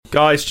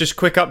Guys, just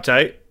quick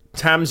update.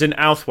 Tamsin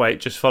Outhwaite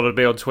just followed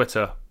me on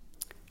Twitter.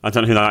 I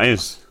don't know who that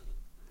is.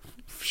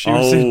 She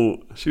was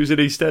in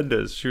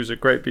EastEnders. She was a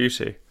great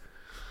beauty.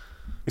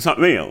 Is that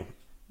real?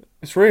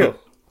 It's real.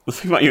 The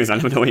thing about you is I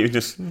don't know why you're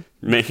just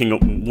making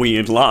up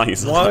weird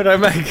lies. Why would I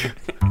make...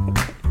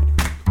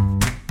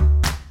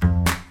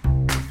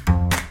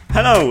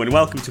 Hello and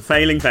welcome to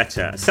Failing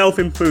Better, a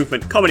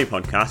self-improvement comedy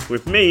podcast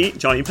with me,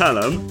 Johnny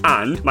Pelham,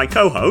 and my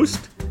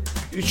co-host...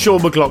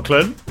 Sean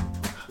McLaughlin.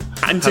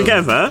 And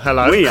together,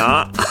 we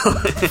are...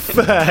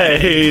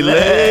 Failing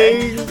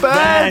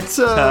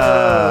Better!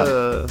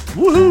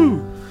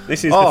 Woohoo!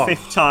 This is the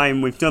fifth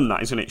time we've done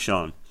that, isn't it,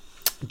 Sean?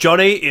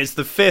 Johnny, it's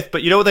the fifth,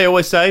 but you know what they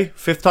always say?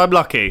 Fifth time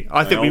lucky.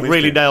 I think we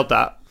really nailed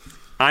that.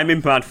 I'm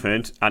in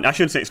Bradford, and I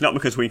should say it's not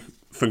because we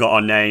forgot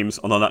our names,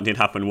 although that did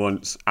happen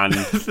once. And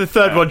the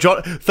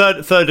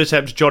third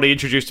attempt, Johnny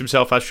introduced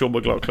himself as Sean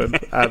McLaughlin,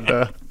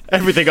 and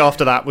everything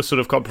after that was sort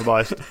of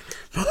compromised.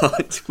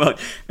 But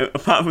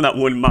apart from that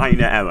one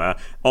minor error,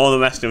 all the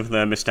rest of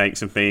the mistakes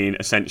have been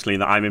essentially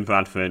that I'm in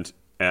Bradford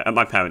at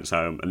my parents'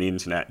 home, and the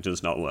internet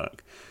does not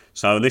work.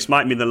 So this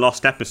might be the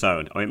lost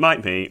episode, or it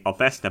might be our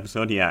best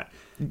episode yet.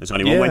 There's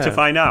only one way to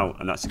find out,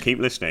 and that's to keep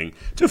listening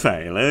to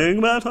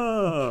Failing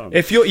Better.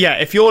 If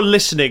you're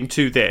listening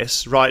to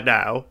this right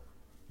now,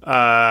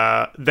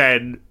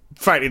 then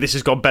frankly this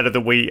has gone better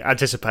than we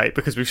anticipate,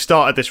 because we've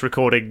started this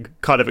recording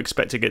kind of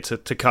expecting it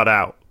to cut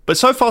out. But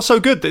so far so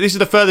good. This is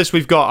the furthest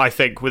we've got, I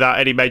think, without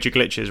any major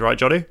glitches, right,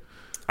 Johnny?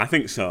 I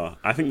think so.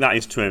 I think that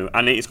is true.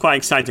 And it's quite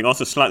exciting,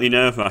 also slightly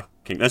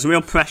nerve-wracking. There's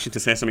real pressure to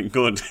say something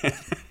good.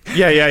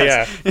 Yeah.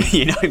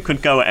 You know, it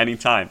could go at any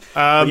time.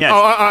 Yes.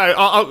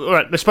 All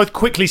right, let's both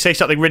quickly say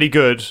something really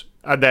good,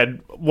 and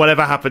then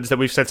whatever happens, then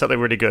we've said something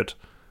really good.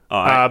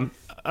 All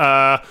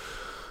right.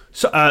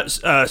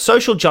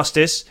 Social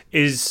justice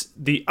is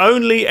the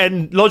only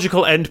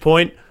logical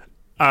endpoint,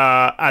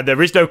 and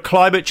there is no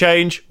climate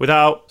change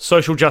without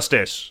social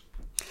justice.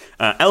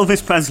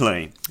 Elvis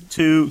Presley.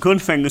 Two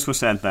good things were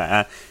said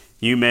there.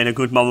 You made a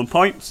good moral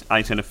point.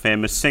 I said a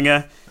famous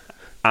singer.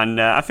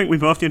 And I think we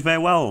both did very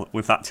well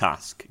with that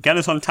task. Get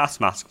us on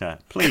Taskmaster,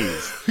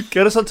 please.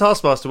 Get us on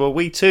Taskmaster. Well,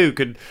 we too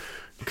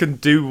can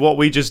do what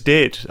we just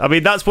did. I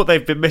mean, that's what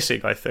they've been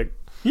missing, I think.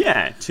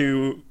 Yeah,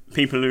 to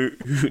people who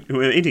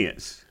are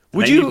idiots. They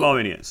need more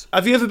idiots.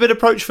 Have you ever been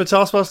approached for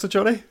Taskmaster,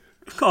 Johnny?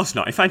 Of course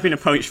not. If I'd been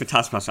approached for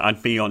Taskmaster,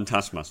 I'd be on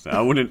Taskmaster.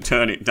 I wouldn't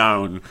turn it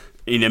down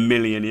in a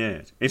million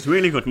years. It's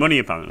really good money,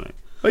 apparently.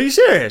 Are you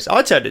serious?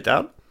 I turned it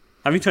down.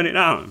 Have you turned it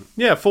down?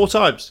 Yeah, 4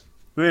 times.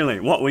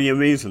 Really? What were your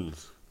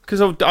reasons? Because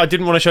I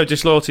didn't want to show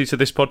disloyalty to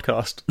this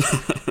podcast.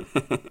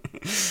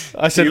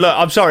 I said, look,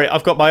 I'm sorry,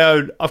 I've got my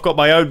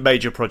own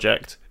major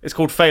project. It's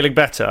called Failing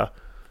Better.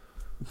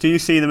 Do you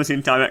see them as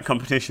in direct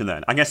competition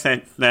then? I guess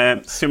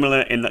they're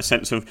similar in that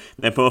sense of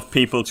they're both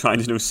people trying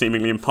to do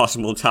seemingly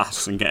impossible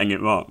tasks and getting it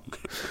wrong.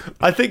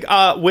 I think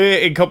we're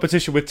in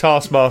competition with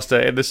Taskmaster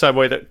in the same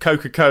way that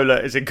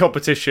Coca-Cola is in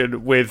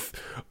competition with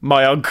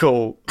my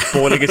uncle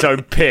boiling his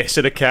own piss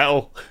in a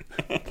kettle.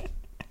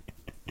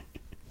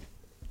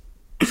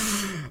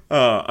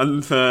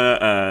 And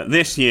for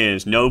this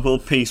year's Nobel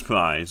Peace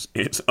Prize,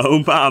 it's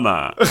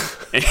Obama.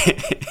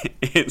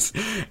 It's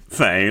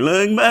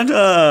Failing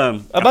Better.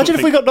 Imagine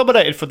if we got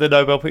nominated for the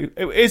Nobel Peace.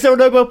 Is there a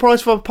Nobel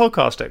Prize for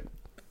podcasting?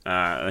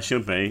 There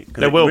should be.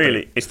 There will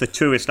be. It's the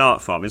truest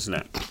art form, isn't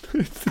it?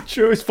 It's the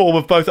truest form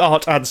of both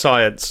art and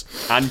science.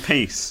 And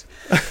peace.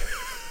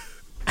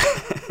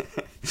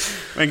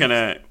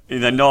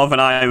 The Northern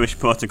Irish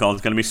Protocol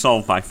is going to be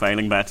solved by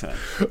Failing Better.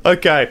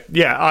 Okay,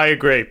 yeah, I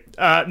agree.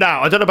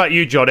 Now, I don't know about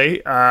you, Johnny,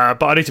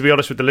 but I need to be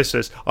honest with the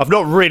listeners. I've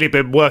not really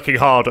been working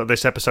hard on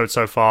this episode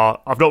so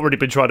far. I've not really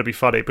been trying to be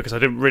funny because I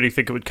didn't really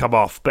think it would come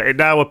off. But it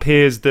now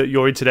appears that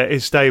your internet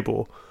is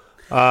stable.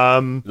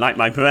 Like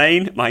my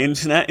brain, my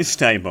internet is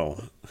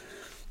stable.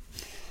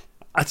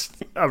 That's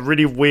a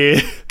really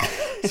weird...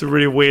 It's a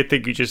really weird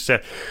thing you just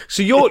said.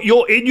 So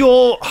you're in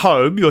your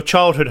home, your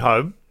childhood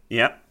home.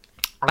 Yep.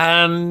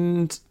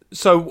 And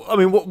so, I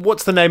mean,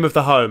 what's the name of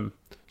the home?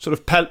 Sort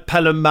of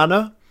Pelham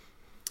Manor?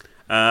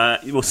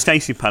 Well,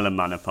 Stacey Pelham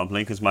Manor,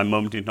 probably, because my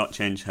mum did not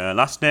change her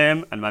last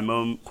name, and my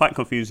mum, quite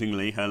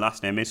confusingly, her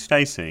last name is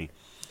Stacey.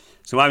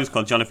 So I was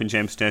called Jonathan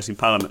James Stacey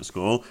Pelham at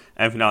school.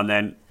 Every now and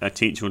then, a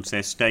teacher would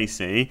say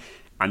Stacey,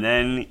 and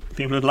then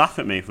people would laugh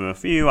at me for a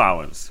few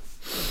hours.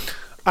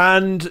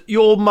 And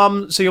your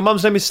mum's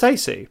name is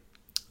Stacey?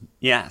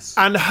 Yes.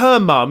 And her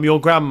mum,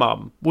 your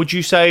grandmum, would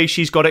you say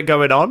she's got it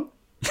going on?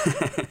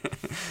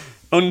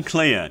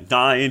 Unclear.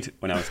 Died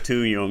when I was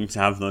too young to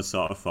have those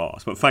sort of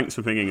thoughts. But thanks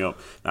for bringing up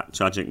that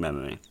tragic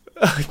memory.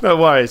 No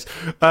worries.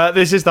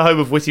 This is the home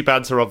of witty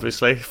banter,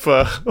 obviously,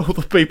 for all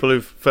the people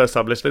who've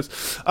first-time listeners.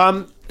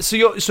 So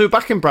you're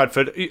back in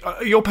Bradford.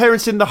 Your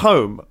parents in the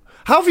home.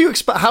 How have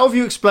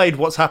you explained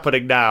what's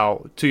happening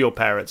now to your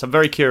parents? I'm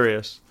very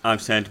curious.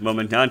 I've said, Mum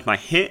and Dad, my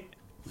hit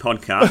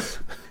podcast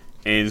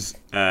is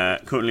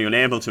currently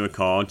unable to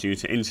record due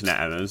to internet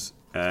errors.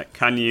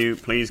 Can you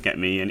please get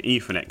me an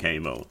Ethernet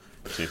cable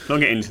to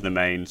plug it into the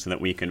main so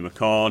that we can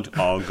record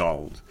our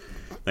gold?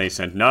 They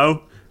said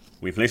no,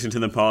 we've listened to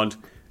the pod.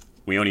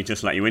 We only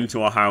just let you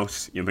into our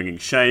house. You're bringing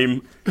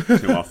shame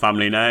to our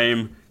family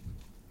name.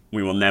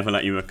 We will never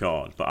let you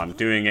record. But I'm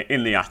doing it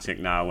in the attic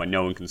now where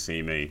no one can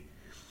see me.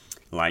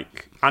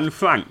 Like Anne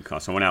Frank or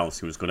someone else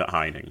who was good at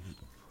hiding.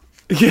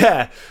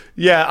 Yeah.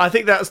 I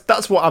think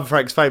that's what Anne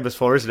Frank's famous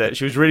for, isn't it?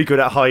 She was really good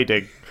at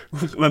hiding.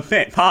 A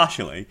bit,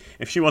 partially.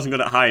 If she wasn't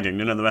good at hiding,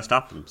 none of the rest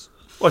happens.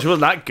 Well, she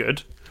wasn't that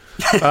good.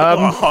 What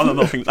a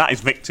horrible thing. That is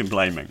victim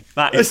blaming.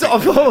 It's not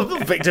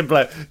victim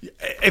blame.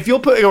 If you're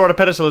putting her on a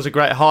pedestal as a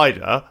great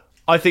hider,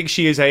 I think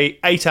she is a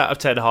 8 out of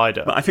 10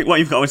 hider. But I think what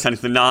you've got to understand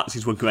is the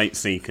Nazis were great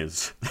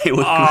seekers. They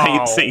were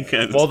great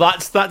seekers. Well,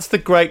 that's the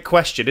great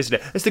question, isn't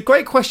it? It's the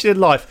great question in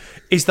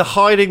life. Is the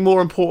hiding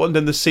more important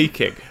than the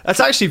seeking? That's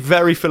actually a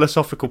very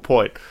philosophical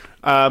point.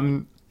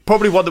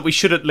 Probably one that we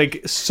shouldn't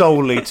link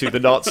solely to the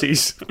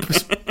Nazis'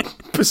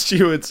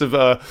 pursuance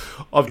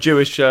of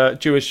Jewish.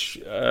 Anyway,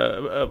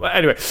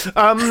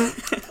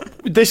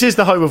 this is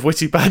the home of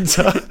witty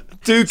banter.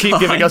 Do keep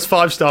giving us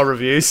 5-star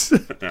reviews.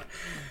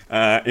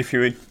 If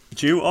you're a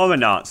Jew or a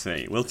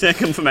Nazi, we'll take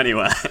them from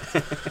anywhere.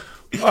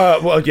 We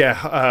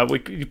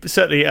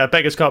certainly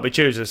beggars can't be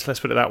choosers. Let's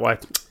put it that way.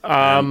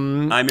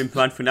 I'm in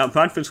Bradford now.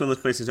 Bradford's one of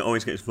those places that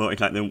always gets voted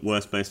like the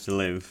worst place to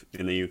live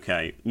in the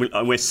UK. We're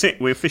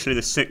officially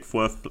the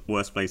 6th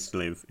worst place to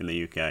live in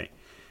the UK.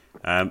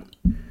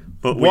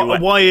 But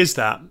why is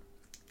that?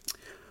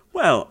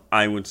 Well,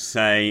 I would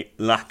say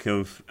lack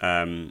of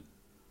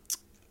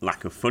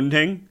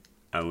funding.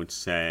 I would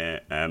say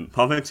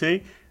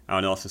poverty. I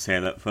would also say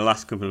that for the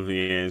last couple of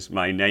years,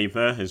 my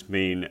neighbour has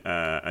been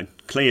a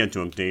clear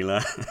drug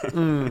dealer.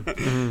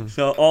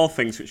 So all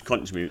things which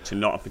contribute to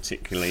not a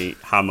particularly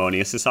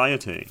harmonious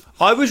society.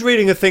 I was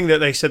reading a thing that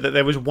they said that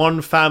there was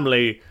one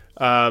family,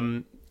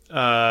 a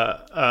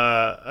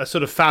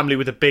sort of family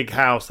with a big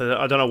house.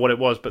 I don't know what it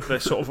was, but there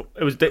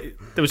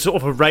was sort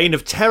of a reign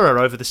of terror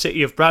over the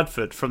city of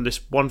Bradford from this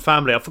one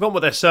family. I forgot what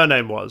their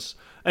surname was.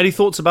 Any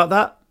thoughts about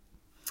that?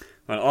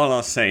 Well, all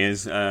I'll say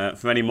is,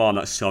 for any more on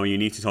that story, you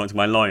need to talk to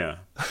my lawyer.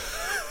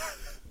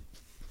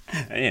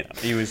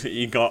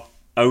 He got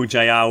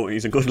OJ out.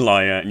 He's a good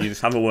lawyer, and you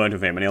just have a word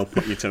with him, and he'll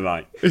put you to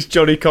right. It's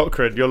Johnny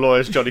Cochran. Your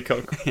lawyer's Johnny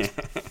Cochran.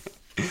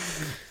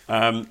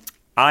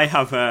 I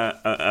have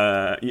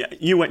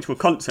you went to a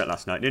concert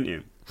last night, didn't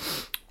you?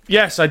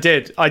 Yes, I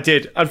did.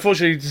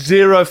 Unfortunately,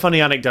 zero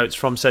funny anecdotes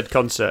from said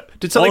concert.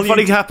 Did something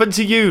funny happen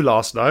to you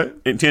last night?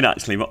 It did,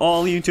 actually, but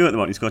all you do at the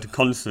moment is go to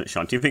concerts,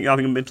 Sean. Do you think you're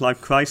having a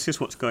midlife crisis?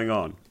 What's going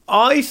on?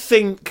 I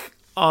think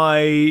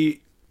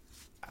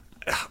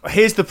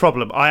Here's the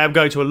problem. I am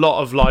going to a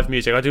lot of live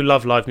music. I do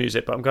love live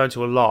music, but I'm going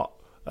to a lot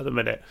at the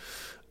minute.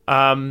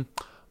 I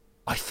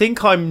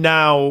think I'm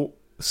now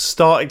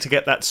starting to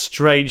get that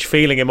strange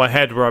feeling in my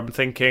head where I'm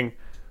thinking,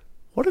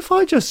 what if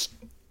I just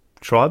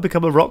try and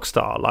become a rock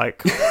star?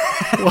 Like,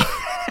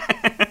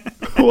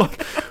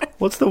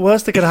 what's the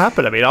worst that can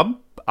happen? I mean,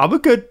 I'm a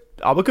good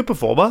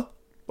performer.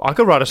 I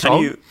could write a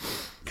song.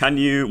 Can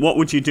you? What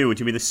would you do? Would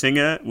you be the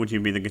singer? Would you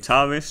be the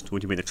guitarist?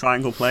 Would you be the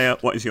triangle player?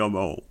 What is your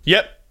role?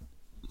 Yep.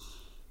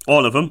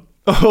 All of them.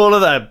 All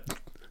of them.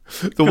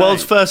 The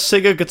world's first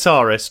singer,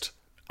 guitarist,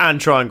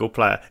 and triangle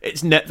player.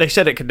 They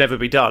said it could never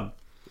be done.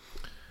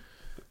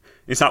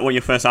 Is that what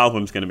your first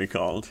album's going to be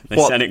called? They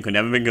said it could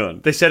never be done.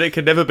 They said it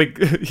could never be.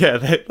 Yeah,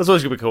 that's what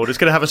it's going to be called. It's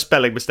going to have a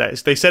spelling mistake.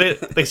 They said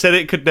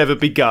it could never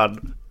be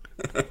gun.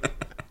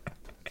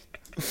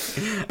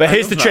 But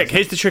here's the trick.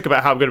 Here's the trick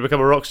about how I'm going to become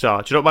a rock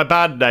star. Do you know what my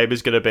band name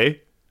is going to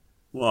be?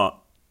 What?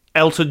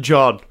 Elton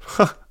John.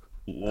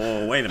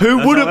 Whoa, wait a minute.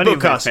 Who wouldn't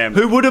book us?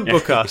 Who wouldn't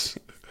book us?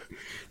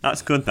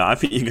 That's good. That I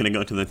think you're going to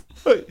go to the.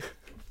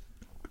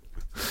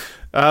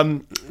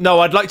 No,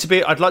 I'd like to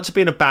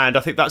be in a band.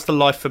 I think that's the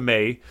life for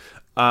me.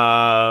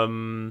 Are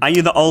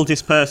you the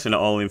oldest person at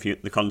all of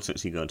the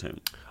concerts you go to?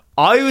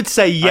 I would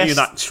say yes. Are you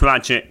that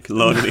tragic,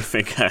 lonely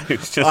figure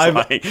who's just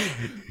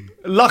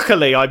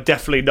Luckily, I'm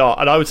definitely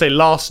not. And I would say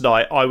last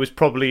night I was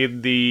probably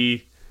in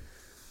the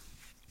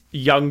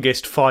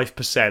youngest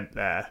 5%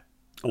 there.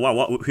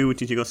 Wow, who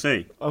did you go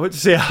see? I went to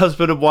see a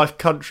husband and wife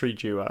country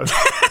duo.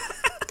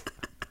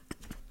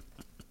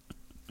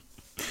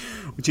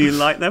 Do you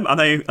like them? Are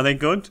they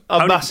good?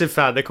 I'm a massive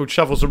fan. They're called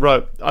Shovels and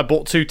Rope. I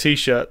bought 2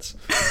 T-shirts.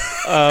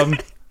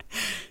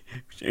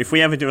 If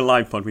we ever do a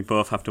live pod, we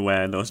both have to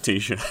wear those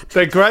T-shirts.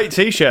 They're great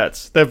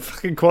T-shirts. They're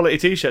fucking quality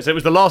T-shirts. It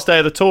was the last day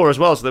of the tour as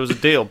well, so there was a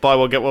deal. Buy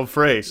one, get one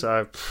free.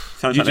 So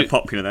sounds like they're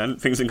popular then.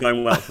 Things are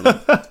going well for them.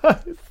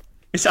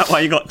 Is that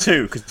why you got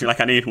 2? Because you're like,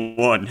 I need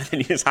one.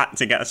 And you just had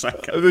to get a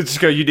second. They just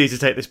go, you need to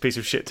take this piece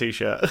of shit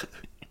T-shirt.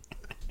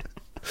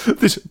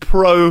 This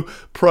pro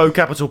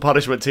capital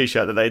punishment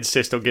T-shirt that they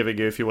insist on giving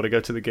you if you want to go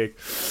to the gig.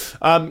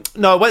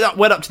 No, I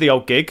went up to the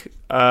old gig.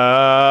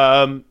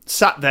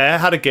 Sat there,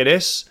 had a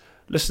Guinness,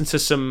 listened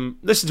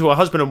to a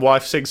husband and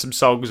wife sing some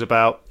songs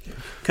about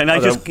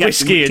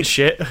whiskey and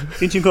shit.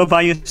 Did you go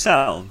by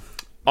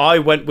yourself? I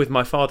went with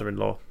my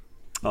father-in-law.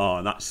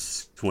 Oh,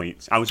 that's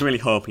sweet. I was really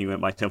hoping you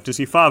went by yourself. Does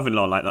your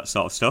father-in-law like that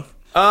sort of stuff?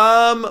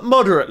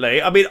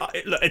 Moderately. I mean,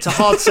 look, it's a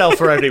hard sell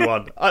for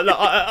anyone.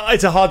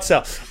 It's a hard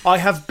sell. I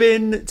have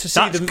been to see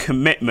That's them.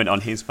 commitment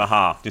on his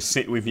behalf to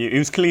sit with you. He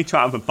was clearly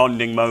trying to have a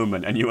bonding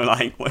moment, and you were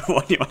like,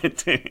 what do you want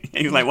to do?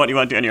 He was like, what do you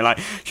want to do? And you're like,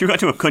 should we go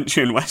to a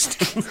country and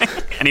western?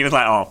 And he was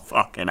like, oh,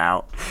 fucking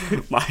hell.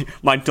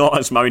 My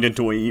daughter's married a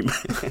dweeb.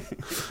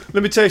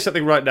 Let me tell you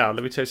something right now.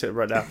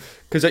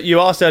 Because you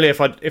asked earlier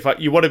if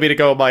you wanted me to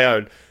go on my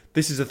own.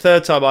 This is the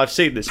third time I've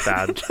seen this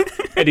band.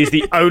 It is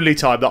the only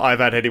time that I've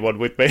had anyone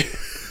with me.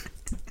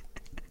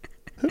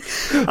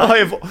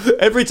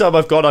 Every time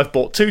I've gone, I've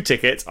bought 2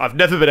 tickets. I've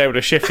never been able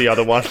to shift the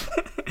other one.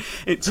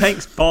 It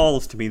takes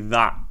balls to be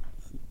that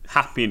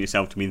happy in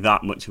yourself, to be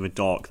that much of a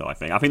dork, though, I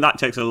think that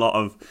takes a lot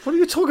of... What are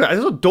you talking about?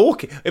 It's not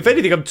dorky. If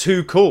anything, I'm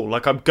too cool.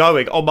 Like, I'm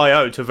going on my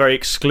own to a very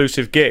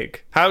exclusive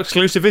gig. How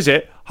exclusive is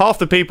it? Half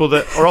the people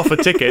that are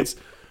offered tickets,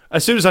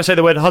 as soon as I say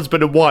the word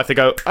husband and wife, they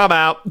go, I'm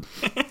out.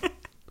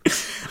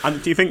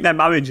 And do you think their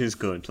marriage is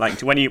good? Like,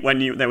 when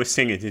they were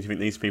singing, did you think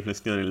these people are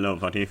still in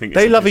love, or do you think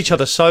they love each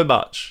other so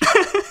much?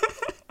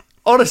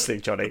 Honestly,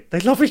 Johnny, they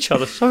love each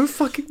other so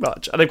fucking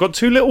much, and they've got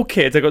 2 little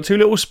kids. They've got 2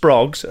 little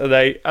sprogs, and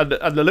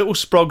the little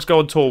sprogs go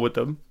on tour with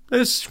them.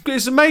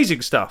 It's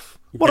amazing stuff.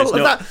 That's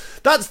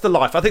the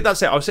life. I think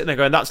that's it. I was sitting there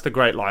going, "That's the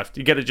great life.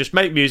 You get to just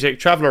make music,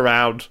 travel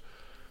around."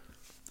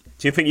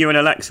 Do you think you and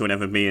Alexa would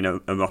ever be in a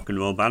rock and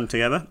roll band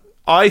together?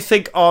 I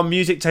think our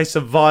music tastes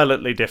are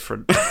violently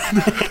different.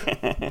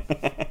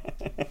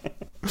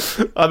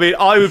 I mean,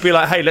 I would be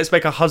like, hey, let's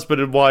make a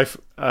husband and wife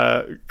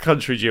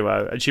country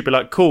duo. And she'd be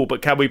like, cool,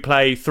 but can we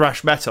play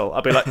thrash metal?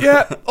 I'd be like,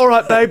 yeah, all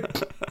right, babe.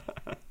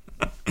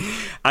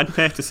 I'd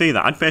pay to see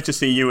that. I'd pay to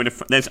see you in a...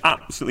 There's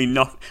absolutely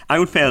nothing... I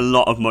would pay a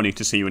lot of money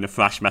to see you in a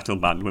thrash metal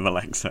band with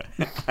Alexa.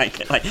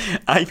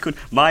 I could...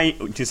 My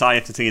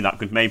desire to see that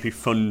could maybe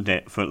fund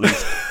it for at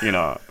least,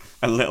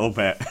 a little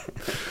bit.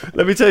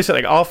 Let me tell you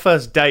something. Our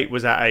first date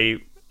was at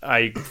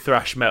a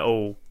thrash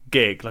metal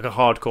gig, like a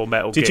hardcore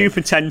metal gig. Did you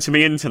pretend to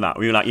be into that?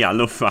 Were you like, yeah, I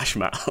love thrash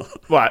metal?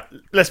 Right,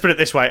 let's put it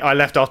this way. I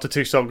left after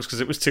 2 songs because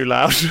it was too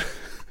loud.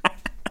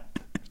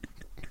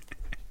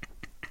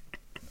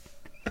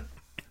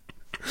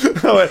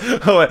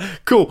 I went,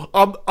 cool,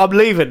 I'm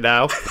leaving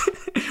now.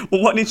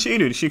 Well, what did she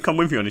do? Did she come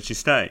with you or did she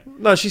stay?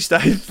 No, she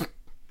stayed.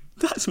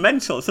 That's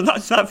mental. So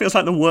that feels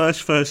like the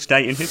worst first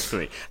date in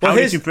history. How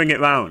did you bring it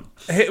round?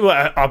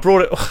 I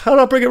brought it... How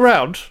did I bring it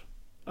round?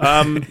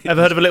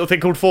 Ever heard of a little thing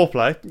called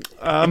foreplay?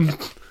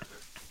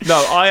 No,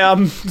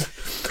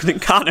 Because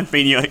it can't have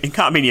been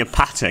your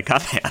patter,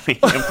 can it? I mean,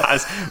 your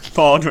patter's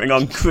bordering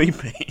on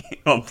creepy,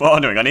 or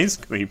bordering on is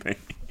creepy.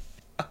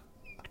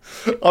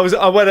 I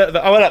went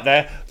up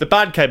there. The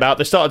band came out.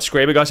 They started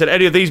screaming. I said,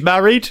 "Any of these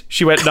married?"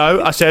 She went,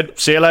 "No." I said,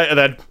 "See you later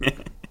then."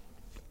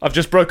 I've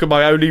just broken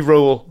my only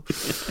rule.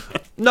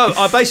 No,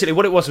 basically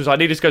what it was I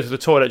needed to go to the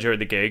toilet during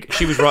the gig.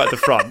 She was right at the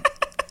front.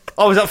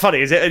 Oh, is that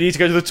funny? Is it? I need to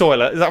go to the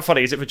toilet. Is that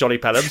funny? Is it for Johnny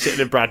Pelham sitting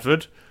in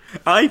Bradford?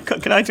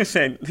 Can I just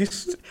say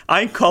this?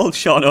 I called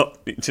Sean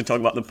up to talk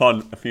about the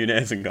pod a few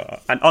days ago,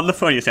 and on the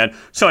phone you said,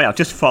 "Sorry, I've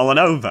just fallen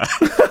over."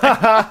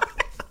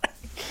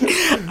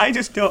 I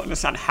just don't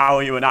understand how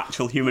you're an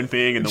actual human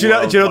being in the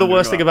world. Do you know the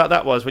worst thing about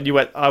that was when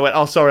I went,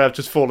 "Oh, sorry, I've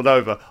just fallen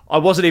over." I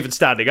wasn't even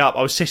standing up.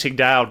 I was sitting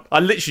down. I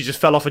literally just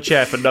fell off a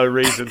chair for no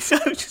reason. So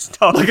just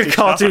like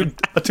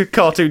a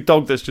cartoon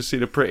dog that's just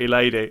seen a pretty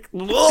lady.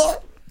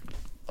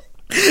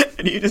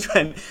 And you just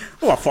went,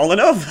 "Oh, I've fallen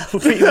over."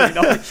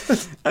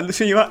 And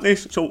so you're at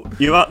this. So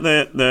you're at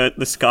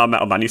the ska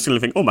metal band. You still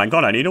think, "Oh my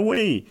god, I need a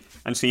wee."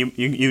 And so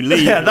you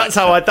leave. Yeah,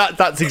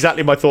 that's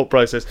exactly my thought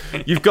process.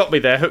 You've got me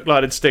there, hook,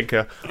 line, and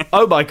stinker.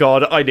 Oh my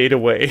god, I need a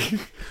wee.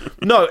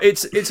 No,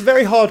 it's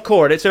very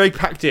hardcore and it's very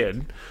packed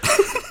in.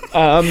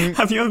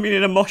 Have you ever been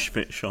in a mosh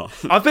pit, Sean?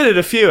 I've been in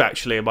a few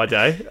actually in my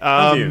day.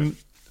 Have you?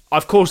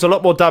 I've caused a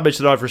lot more damage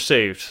than I've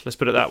received. Let's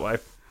put it that way.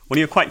 Well,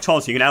 you're quite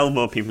tall, so you can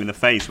elbow people in the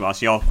face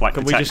whilst you're quite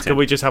protected. Can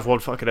we just have one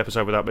fucking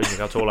episode without mentioning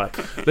how tall I am?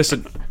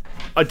 Listen,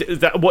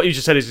 what you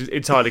just said is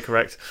entirely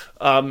correct.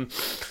 I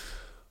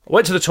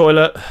went to the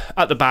toilet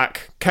at the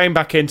back, came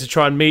back in to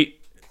try and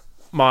meet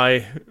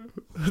my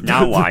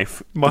now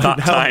wife,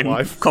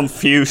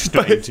 confused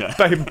stranger,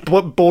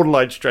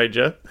 borderline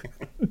stranger,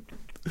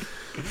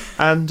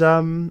 and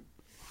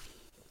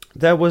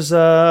there was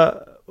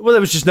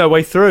just no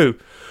way through,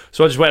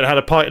 so I just went and had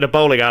a pint in a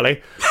bowling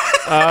alley.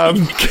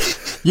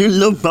 You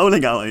love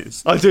bowling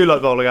alleys. I do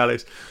like bowling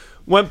alleys.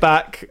 Went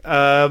back,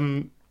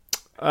 met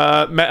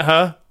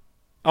her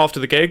after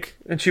the gig,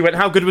 and she went,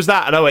 "How good was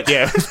that?" And I went,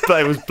 "Yeah,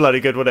 it was bloody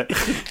good, wasn't it?"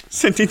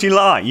 So did you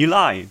lie? You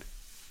lied.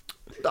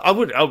 Did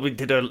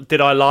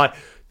I lie?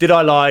 Did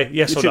I lie?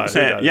 Yes or no?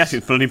 Yes,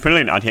 it's bloody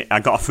brilliant. I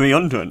got a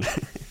 300.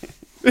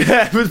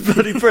 Yeah, it was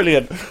bloody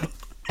brilliant.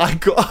 I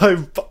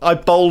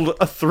bowled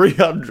a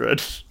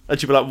 300, and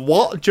she'd be like,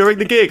 "What?" During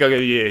the gig, I go,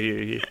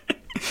 "Yeah."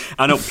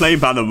 I don't play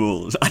by the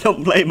rules. I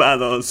don't play by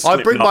those.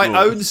 I bring my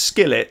own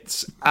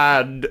skillets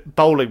and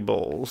bowling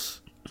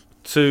balls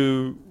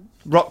to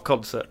rock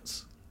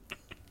concerts,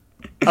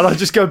 and I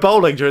just go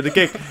bowling during the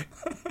gig.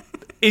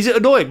 Is it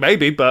annoying?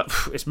 Maybe, but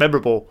it's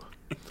memorable.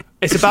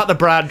 It's about the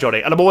brand,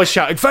 Johnny, and I'm always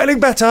shouting, failing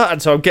better,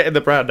 and so I'm getting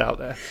the brand out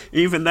there.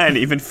 Even then,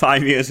 even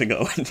 5 years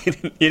ago,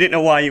 you didn't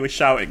know why you were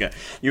shouting it.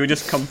 You were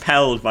just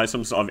compelled by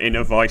some sort of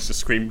inner voice to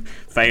scream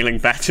failing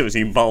better as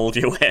you bowled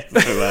your way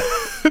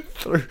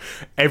through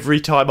Every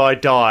time I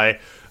die,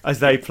 as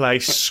they play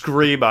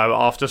Screamo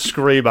after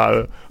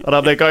Screamo, and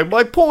I'm there going,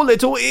 my poor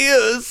little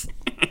ears!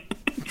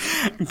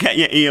 Get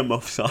your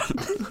earmuffs on.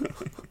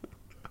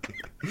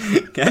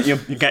 Get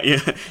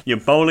your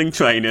bowling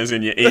trainers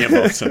and your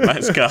earmuffs and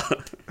let's go.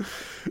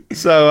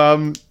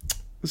 So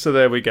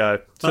there we go.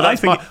 So well,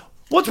 that's my.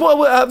 What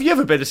have you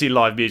ever been to see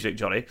live music,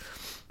 Johnny?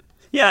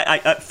 Yeah,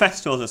 at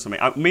festivals or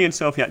something. Me and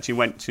Sophie actually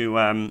went to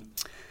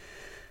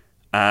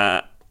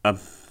a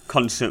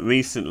concert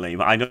recently,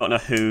 but I don't know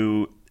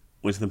who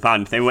was the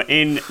band. They were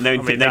in.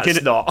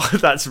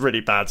 That's a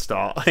really bad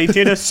start. They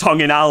did a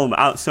song in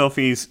Alma.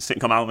 Sophie's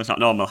sitcom Alma's Not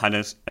Normal had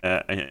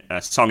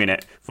a song in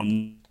it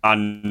from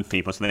band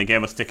people, so they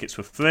gave us tickets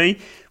for free.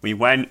 We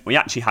went. We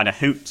actually had a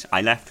hoot.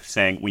 I left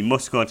saying we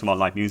must go to more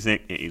live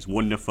music. It is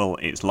wonderful.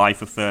 It's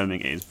life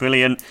affirming. It is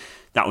brilliant.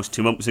 That was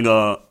 2 months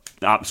ago.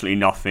 Absolutely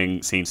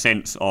nothing seen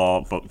since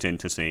or booked in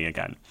to see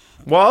again.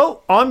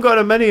 Well, I'm going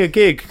to many a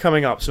gig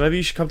coming up, so maybe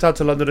you should come down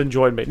to London and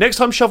join me. Next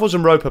time Shovels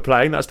and Rope are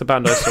playing, that's the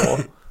band I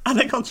saw. And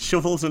they called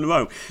Shovels and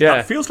Rope. Yeah.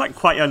 That feels like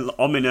quite an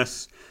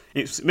ominous...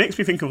 It makes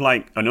me think of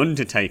like an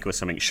Undertaker or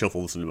something,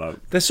 Shovels and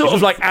Rope. They're sort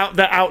of like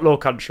they're outlaw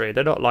country.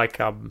 They're not like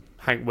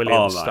Hank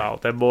Williams style.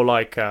 They're more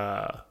like,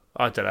 I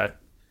don't know.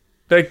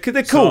 They're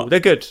cool. So, they're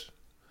good.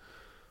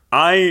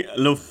 I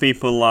love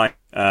people like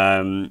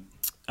Kesha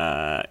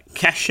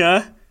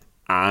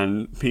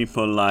and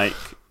people like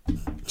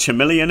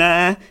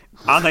Chamillionaire.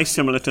 Are they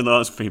similar to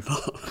those people?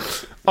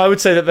 I would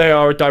say that they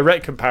are a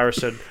direct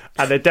comparison,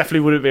 and there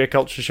definitely wouldn't be a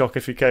culture shock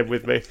if you came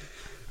with me.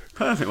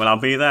 Perfect. Well, I'll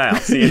be there. I'll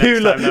see you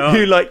next time.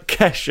 You like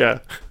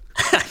Kesha?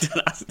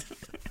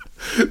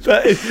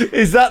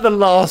 Is that the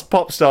last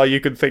pop star you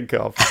can think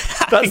of?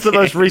 That's the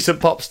most recent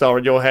pop star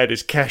in your head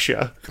is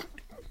Kesha.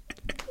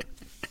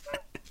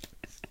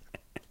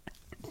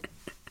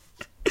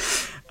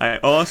 I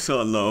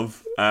also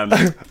love...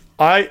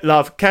 I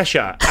love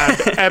Kesha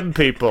and M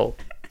people.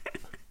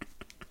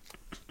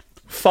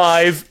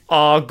 5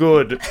 are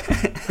good.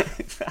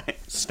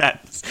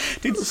 Steps.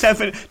 Did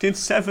seven?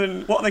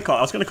 What are they called?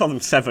 I was going to call them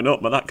 7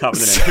 Up, but that can't be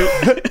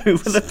the name. Who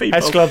were the people?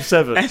 S Club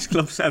 7. S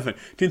Club 7.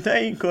 Did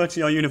they go to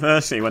your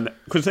university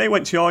because they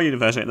went to your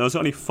university and there was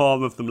only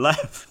 4 of them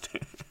left?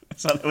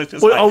 So it was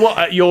just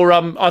your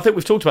I think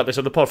we've talked about this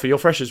on the pod for your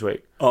Freshers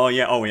Week. Oh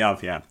yeah. Oh, we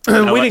have. Yeah.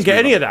 We didn't get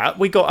any of that.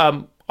 We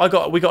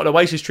got we got an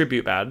Oasis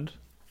tribute band.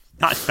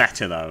 That's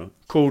better though.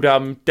 Called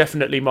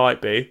Definitely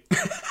Might Be.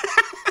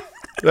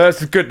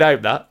 That's a good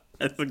name. That's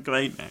a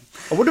great name.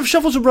 I wonder if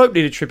Shovels and Rope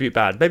need a tribute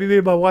band. Maybe me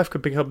and my wife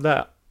could become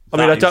that.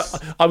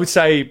 I would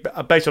say,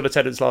 based on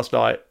attendance last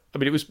night, I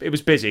mean, it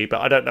was busy,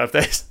 but I don't know if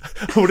there's...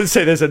 I wouldn't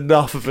say there's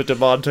enough of a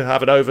demand to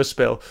have an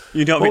overspill.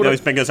 You don't think they're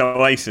as big as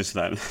Oasis,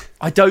 then?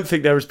 I don't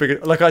think they're as big...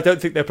 I don't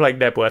think they're playing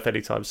Nebworth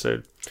anytime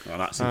soon. Well,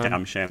 that's a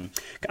damn shame.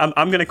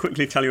 I'm going to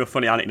quickly tell you a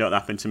funny anecdote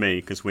that happened to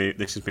me, because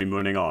this has been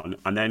running on,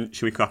 and then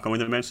should we crack on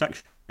with the main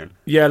section?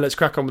 Yeah, let's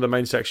crack on with the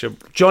main section.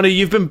 Johnny,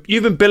 you've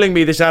been billing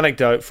me this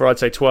anecdote for, I'd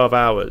say, 12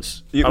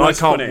 hours. And I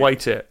can't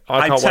wait it.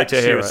 I can't wait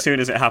to hear it. As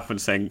soon as it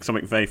happened, saying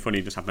something very funny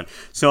just happened.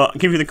 So, I'll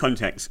give you the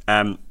context.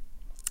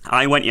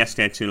 I went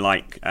yesterday to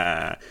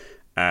Lem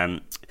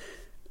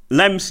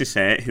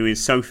Sissay, who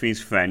is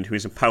Sophie's friend, who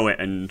is a poet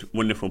and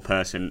wonderful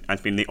person, has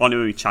been the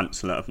honorary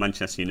chancellor of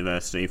Manchester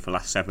University for the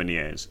last 7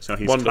 years. So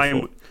he's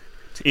wonderful.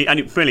 And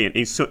it's brilliant.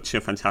 He's such a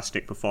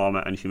fantastic performer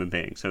and human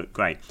being. So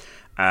great.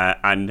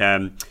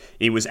 And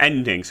he was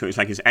ending, so it was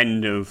like his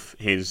end of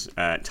his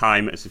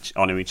time as an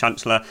honorary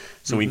chancellor.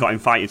 So we got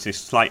invited to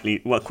this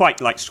quite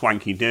like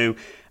swanky do.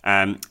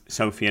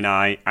 Sophie and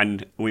I,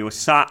 and we were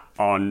sat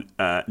on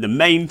the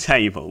main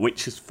table,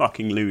 which is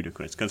fucking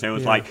ludicrous because it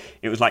was like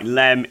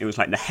Lem, it was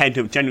like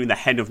generally the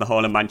head of the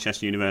whole of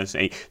Manchester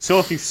University.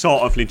 Sophie's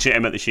sort of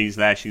legitimate that she's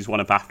there, she's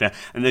won a BAFTA,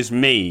 and there's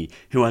me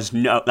who has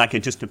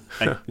just a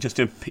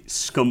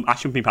scum. I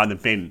shouldn't be by the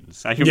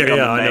bins. I shouldn't be on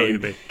the main. I know what you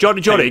mean.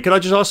 Johnny, can I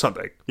just ask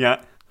something?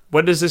 Yeah.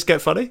 When does this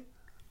get funny?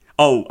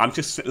 Oh, I'm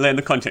just laying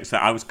the context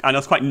that I was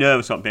quite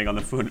nervous about being on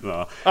the front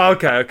row. Oh,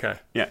 okay.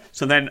 Yeah.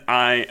 So then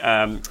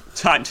I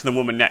turned to the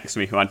woman next to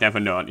me who I'd never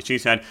known. And she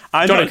said,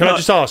 Johnny, can I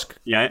just ask?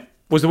 Yeah.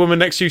 Was the woman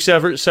next to you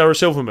Sarah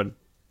Silverman?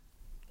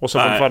 Or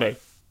something funny?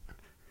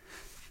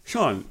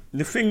 Sean,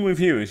 the thing with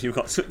you is you've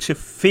got such a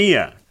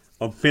fear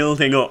of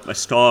building up a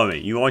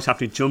story. You always have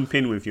to jump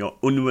in with your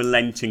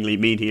unrelentingly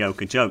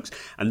mediocre jokes.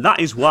 And that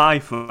is why,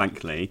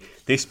 frankly,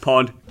 this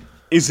pod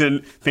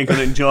isn't bigger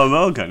than Joe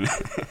Rogan.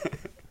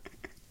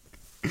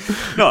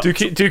 No. Do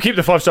keep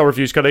the 5-star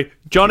reviews, Cuddy.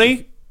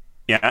 Johnny,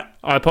 Yeah.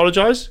 I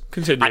apologise.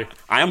 Continue.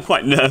 I am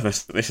quite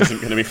nervous that this isn't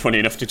going to be funny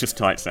enough to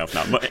justify itself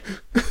now, but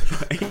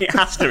it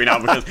has to be now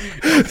because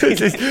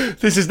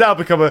this has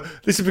become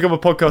a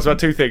podcast about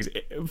two things.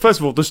 First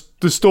of all,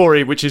 the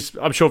story, which is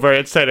I'm sure very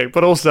entertaining,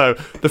 but also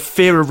the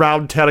fear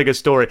around telling a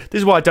story. This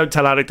is why I don't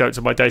tell anecdotes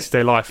in my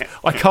day-to-day life.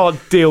 I can't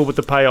deal with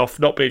the payoff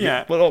not being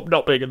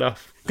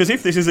enough. Because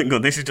if this isn't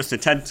good, this is just a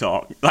TED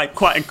talk, like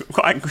quite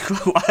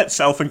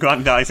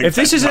self-aggrandizing. If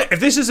this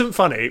isn't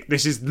funny,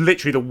 this is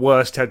literally the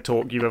worst TED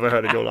talk you've ever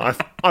heard in your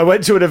life. I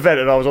went to an event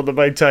and I was on the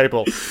main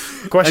table.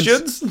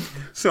 Questions?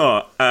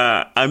 So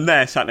I'm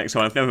there, sat next to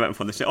one I've never met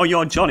before. They say, "Oh,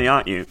 you're Johnny,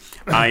 aren't you?"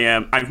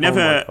 I've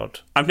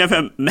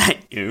never met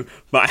you,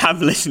 but I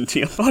have listened to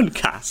your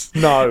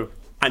podcast. No.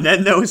 And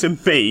then there was a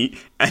beat,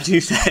 and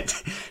you said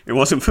it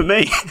wasn't for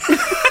me.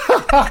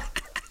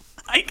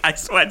 I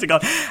swear to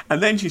God.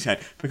 And then she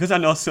said, because I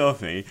know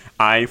Sophie,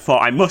 I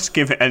thought I must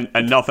give it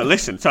another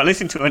listen. So I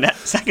listened to a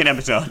second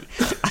episode.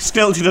 I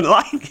still didn't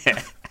like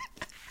it.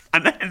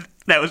 And then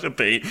there was a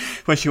beat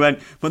where she went,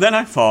 but then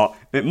I thought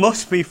it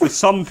must be for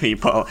some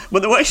people.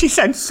 But the way she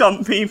said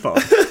 "some people"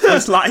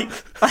 was like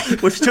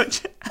with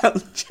such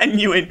a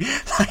genuine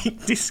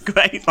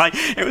disgrace. Like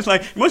it was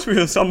like it must be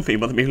for some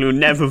people, the people who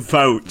never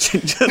vote.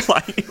 Just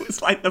like it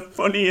was like the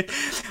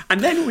funniest.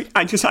 And then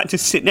I just had to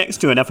sit next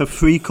to her and have a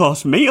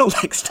 3-course meal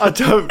next time.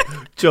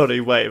 Johnny,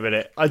 wait a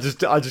minute. I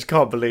just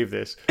can't believe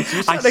this.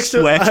 So I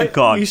swear to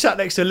God, you sat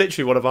next to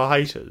literally one of our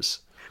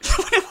haters.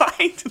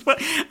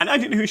 And I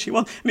didn't know who she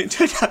was, and it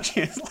turned out she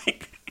was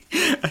like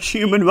a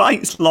human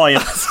rights lawyer.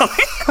 I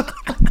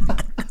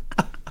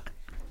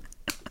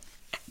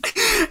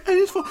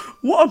just thought,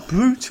 what a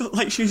brutal!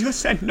 Like she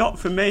just said, not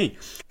for me.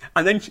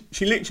 And then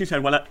she literally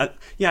said, "Well,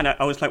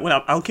 I was like,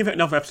 well, I'll give it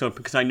another episode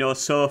because I know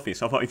Sophie.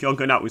 So I thought, if you're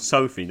going out with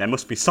Sophie, there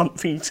must be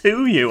something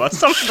to you, or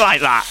something like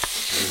that."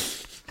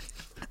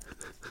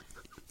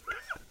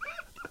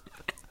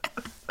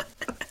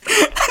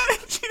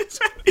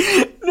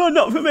 No,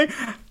 not for me.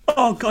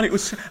 Oh God, it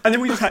was. And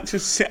then we just had to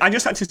sit. I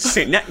just had to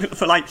sit next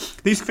for like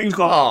these things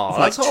go on for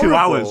like 2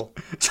 hours.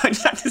 So I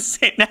just had to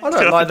sit next. I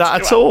don't like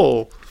that at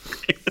all.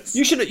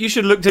 You should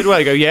have looked into it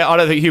and go, yeah, I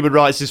don't think human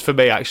rights is for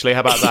me. Actually, how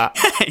about that?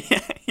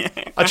 yeah.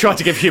 I tried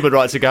to give human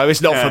rights a go.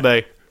 It's not for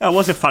me. I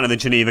was a fan of the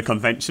Geneva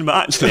Convention, but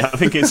actually, I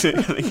think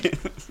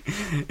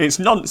it's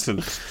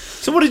nonsense.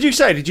 So, what did you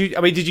say?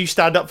 Did you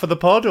stand up for the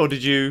pod, or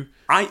did you?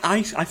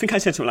 I think I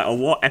said something like, "Oh,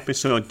 what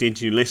episode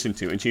did you listen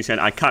to?" And she said,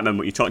 "I can't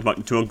remember. But you talked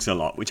about drugs a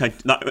lot," which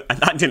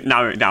that didn't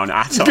narrow it down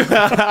at all.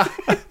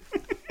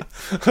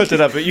 I don't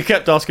know, but you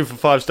kept asking for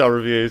 5-star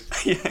reviews.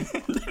 Yeah,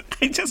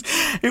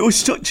 it was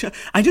such a.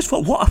 I just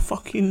thought, what a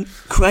fucking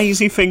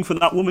crazy thing for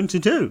that woman to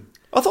do.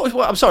 I thought,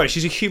 well, I'm sorry,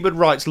 she's a human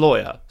rights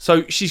lawyer,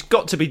 so she's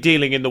got to be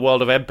dealing in the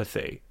world of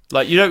empathy.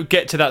 Like, you don't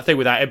get to that thing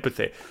without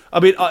empathy. I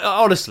mean,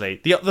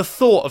 honestly, the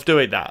thought of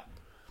doing that,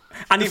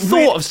 and the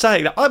thought of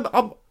saying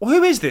that,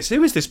 who is this?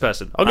 Who is this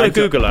person? I'm going to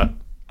Google her.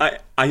 I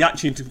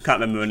actually can't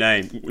remember her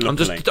name.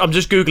 Luckily. I'm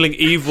just Googling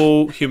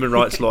evil human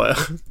rights lawyer.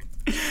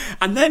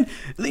 And then,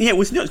 it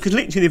was nuts, because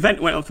literally the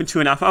event went on for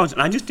 2.5 hours,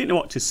 and I just didn't know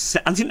what to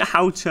say. I didn't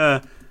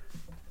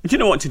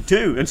know what to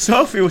do. And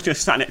Sophie was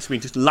just sat next to me,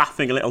 just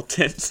laughing a little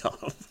tits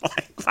off.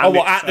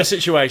 At the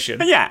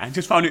situation? Yeah, I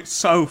just found it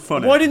so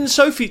funny. Why did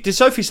Sophie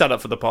stand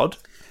up for the pod?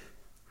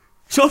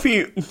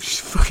 Sophie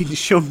fucking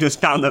shoved us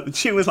down.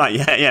 She was like,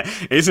 yeah,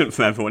 it isn't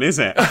for everyone, is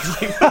it?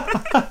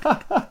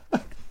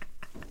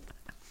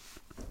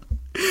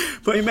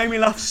 But it made me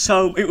laugh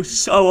it was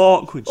so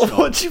awkward. Sean.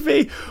 What do you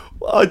mean?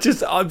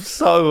 I'm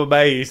so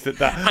amazed at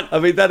that. I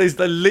mean, that is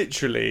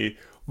literally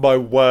my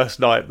worst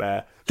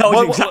nightmare.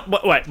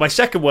 Wait, my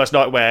second worst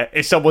nightmare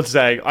is someone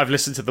saying, "I've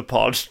listened to the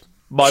pod."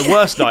 My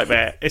worst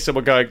nightmare is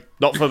someone going,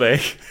 "Not for me."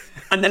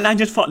 And then I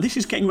just thought, this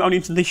is getting round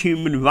into the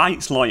human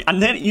rights lawyer.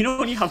 And then, you know,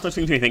 when you have those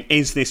things where you think,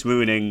 is this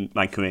ruining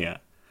my career?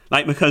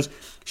 Like, because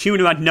she would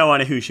have had no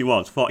idea who she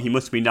was, thought he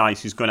must be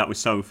nice, he's gone out with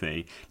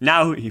Sophie.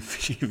 Now she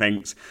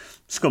thinks,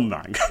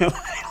 scumbag.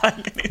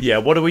 Yeah,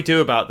 what do we do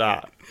about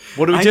that?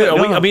 What do we do?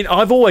 I mean,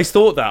 I've always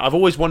thought that. I've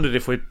always wondered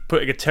if we're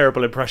putting a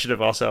terrible impression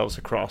of ourselves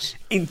across.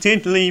 It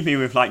did leave me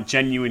with, like,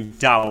 genuine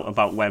doubt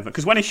about whether...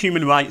 Because when a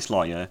human rights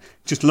lawyer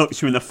just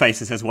looks you in the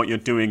face and says what you're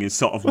doing is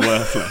sort of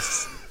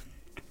worthless...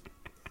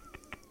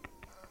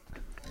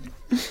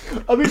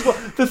 I mean,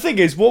 the thing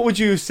is, what would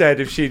you have said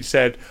if she'd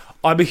said,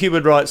 "I'm a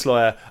human rights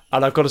lawyer,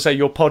 and I've got to say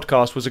your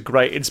podcast was a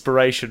great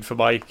inspiration for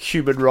my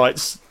human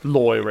rights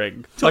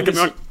lawyering"? I'd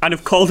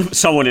have called up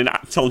someone and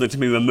told her to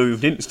be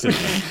removed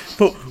instantly.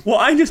 But what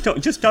I just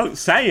don't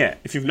say it.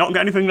 If you've not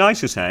got anything nice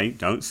to say,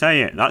 don't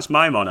say it. That's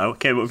my motto. I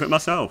came up with it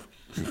myself.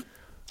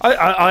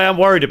 I am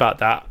worried about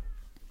that.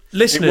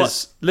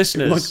 Listeners,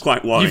 it was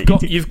quite worrying.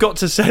 You've got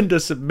to send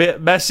us a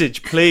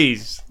message,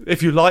 please,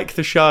 if you like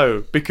the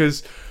show,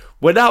 because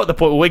we're now at the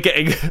point where we're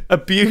getting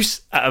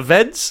abuse at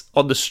events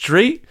on the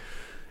street.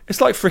 It's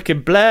like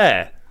frickin'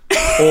 Blair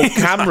or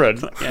Cameron.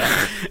 Exactly.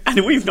 Yeah.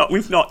 And we've not,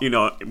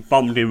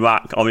 bombed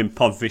Iraq or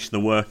impoverished the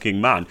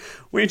working man.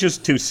 We're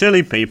just two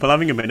silly people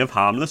having a bit of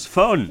harmless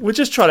fun. We're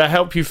just trying to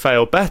help you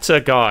fail better,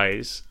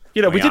 guys.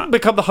 You know, we didn't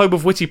become the home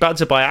of witty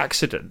banter by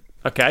accident,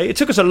 okay? It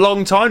took us a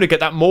long time to get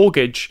that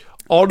mortgage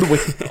on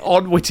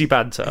witty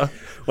banter.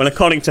 Well,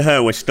 according to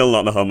her, we're still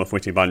not the home of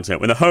witty banter.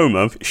 We're the home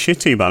of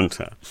shitty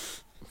banter.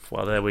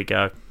 Well, there we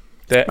go.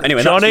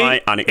 Anyway, Johnny,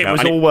 that's my anecdote. It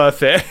was all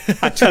worth it.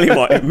 I tell you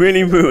what, it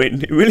really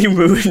ruined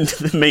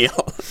the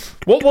meal.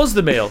 What was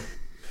the meal?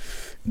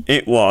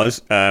 It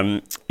was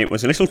a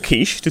little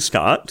quiche to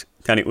start,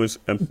 then it was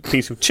a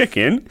piece of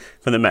chicken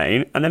for the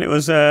main, and then it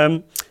was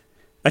a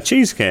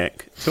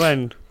cheesecake to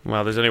end.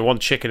 Well, there's only one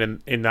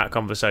chicken in that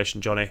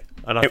conversation, Johnny,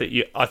 and I think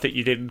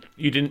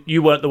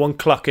you weren't the one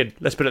clucking.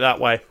 Let's put it that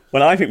way.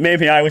 Well, I think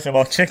maybe I was the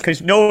more chicken, because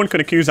no one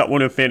could accuse that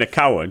woman of being a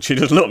coward. She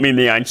just looked me in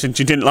the eye and said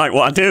she didn't like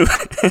what I do.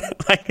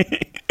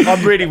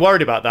 I'm really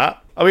worried about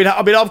that. I mean,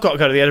 I've got to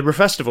go to the Edinburgh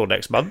Festival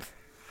next month.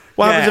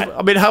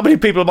 How many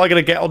people am I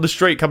going to get on the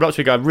street coming up to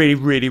me going, really,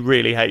 really,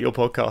 really hate your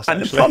podcast?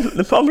 And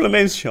the problem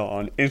is,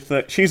 Sean, is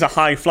that she's a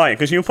high flyer,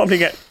 because you'll probably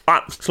get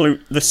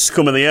the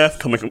scum of the earth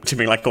coming up to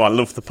me like, "Oh, I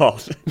love the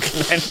pod."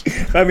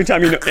 every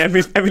time you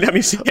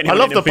see anyone,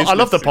 I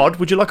love the pod.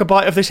 Would you like a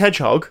bite of this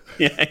hedgehog?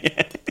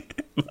 Yeah.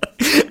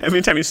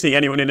 Every time you see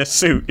anyone in a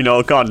suit, you know,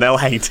 oh God, they'll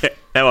hate it.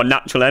 They're our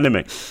natural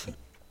enemy.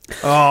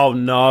 Oh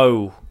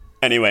no.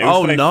 Anyway, it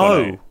was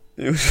funny.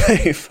 It was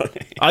very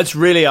funny. It's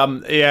really, I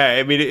mean,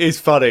 it is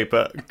funny,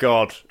 but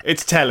God,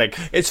 it's telling.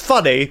 It's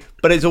funny,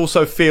 but it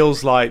also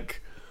feels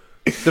like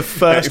the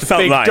first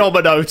big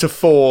domino to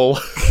fall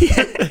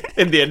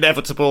in the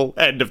inevitable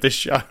end of this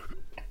show.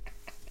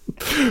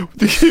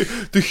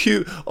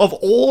 Of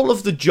all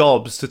of the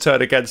jobs to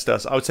turn against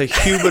us, I would say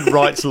human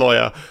rights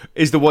lawyer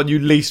is the one you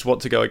least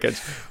want to go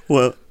against.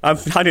 Well,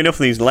 I've had enough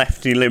of these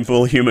lefty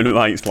liberal human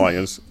rights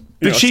lawyers.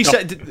 She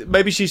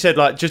said,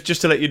 like,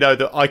 just to let you know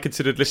that I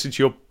considered listening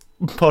to your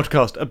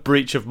podcast a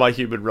breach of my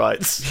human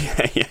rights.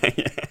 Yeah.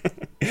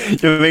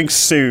 You're being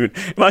sued.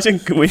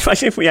 Imagine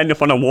if we end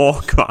up on a war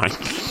crime.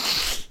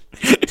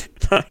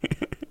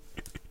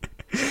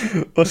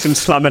 Us and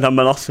Slamen and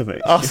Milosevic.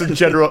 Us and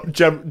General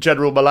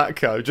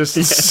Malatko just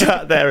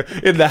sat there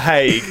in The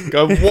Hague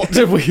going, what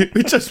did we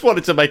just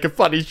wanted to make a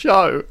funny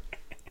show.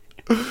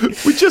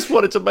 We just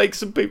wanted to make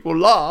some people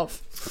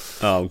laugh.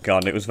 Oh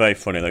God, it was very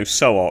funny. It was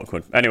so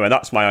awkward. Anyway,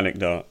 that's my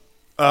anecdote.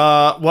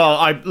 Well,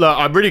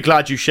 I'm really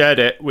glad you shared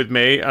it with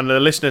me, and the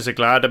listeners are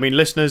glad. I mean,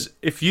 listeners,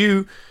 if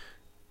you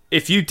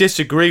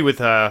disagree with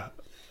her,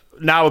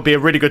 now would be a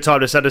really good time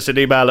to send us an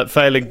email at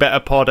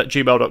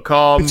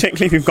failingbetterpod@gmail.com.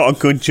 Particularly if you've got a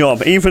good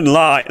job. Even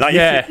let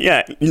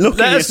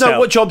us know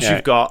what jobs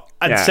you've got,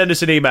 and send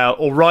us an email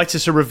or write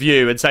us a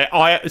review and say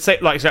I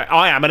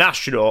am an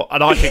astronaut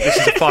and I think this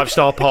is a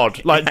 5-star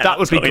pod. Like that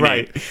would be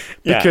great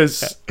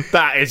because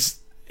that is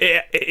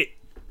it.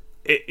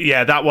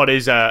 That one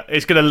is.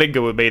 It's going to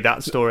linger with me.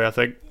 That story, I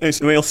think. It's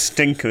a real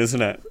stinker,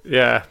 isn't it?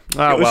 Yeah.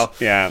 Well.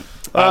 Yeah.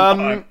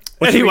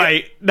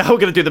 Anyway, now we're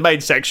going to do the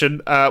main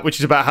section, which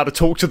is about how to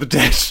talk to the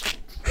dead.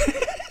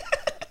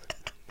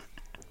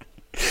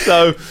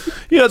 So,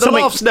 the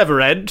laughs never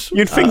end.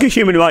 You'd think a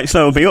human rights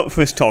law would be up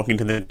for us talking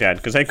to the dead,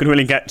 because they could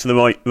really get to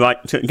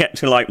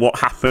what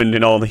happened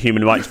in all the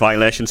human rights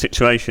violation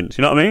situations.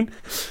 You know what I mean?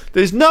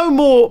 There's no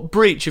more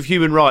breach of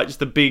human rights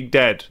than being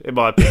dead, in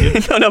my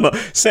opinion. No, but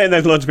saying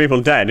there's loads of people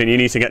dead and you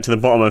need to get to the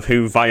bottom of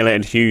who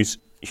violated whose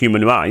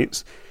human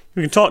rights, if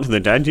you could talk to the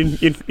dead,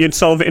 you'd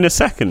solve it in a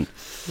second.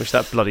 Wish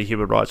that bloody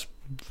human rights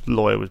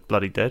lawyer was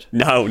bloody dead.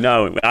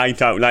 No, I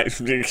don't. Like,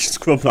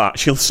 scrub that.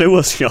 She'll sue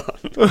us, Sean.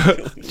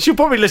 She'll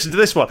probably listen to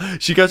this one.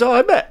 She goes, "Oh,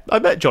 I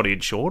met Johnny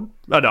and Sean.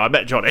 Oh no, I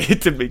met Johnny. It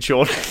didn't meet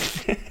Sean.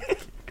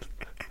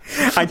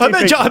 I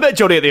met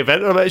Johnny at the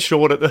event. I met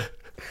Sean at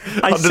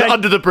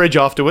under the bridge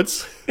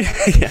afterwards.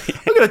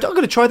 I'm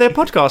gonna try their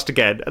podcast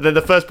again." And then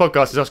the first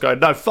podcast is us going,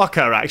 "No, fuck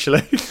her."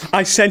 Actually,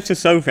 I said to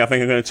Sophie, "I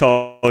think I'm going to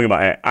talk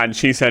about it," and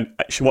she said,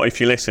 "What if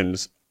she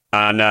listens?"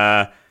 And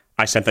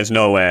I said, "There's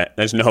no way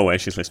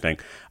she's listening."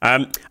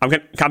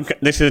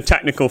 This is a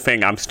technical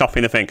thing. I'm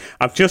stopping the thing.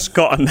 I've just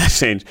got a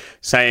message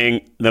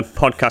saying the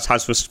podcast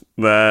has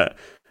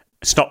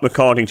stopped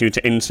recording due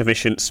to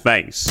insufficient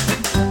space.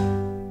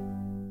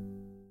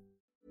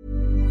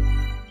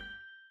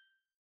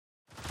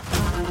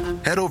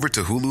 Head over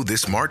to Hulu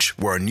this March,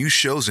 where our new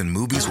shows and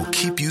movies will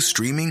keep you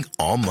streaming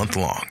all month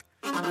long.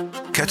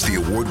 Catch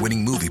the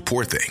award-winning movie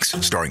Poor Things,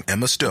 starring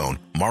Emma Stone,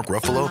 Mark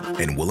Ruffalo,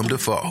 and Willem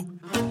Dafoe.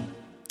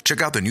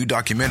 Check out the new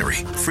documentary,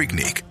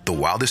 Freaknik, The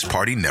Wildest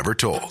Party Never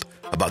Told,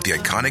 about the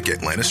iconic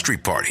Atlanta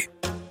Street Party.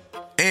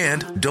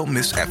 And don't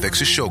miss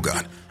FX's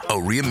Shogun, a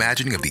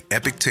reimagining of the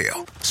epic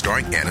tale,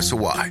 starring Anna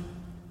Sawai.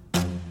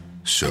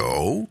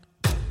 So,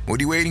 what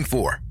are you waiting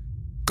for?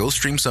 Go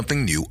stream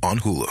something new on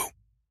Hulu.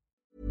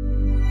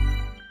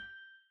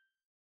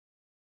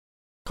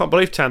 Can't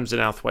believe Tamsin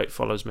Outhwaite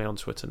follows me on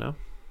Twitter now.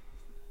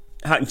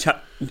 I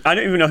don't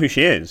even know who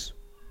she is.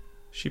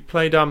 She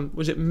played,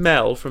 was it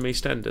Mel from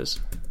EastEnders?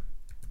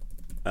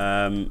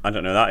 I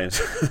don't know who that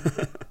is.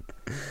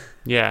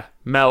 Yeah,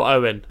 Mel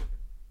Owen.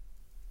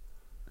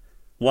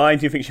 Why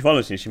do you think she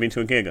follows you? Has she been to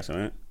a gig or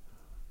something?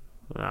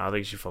 No, I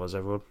think she follows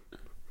everyone.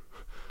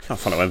 Can't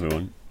follow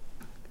everyone.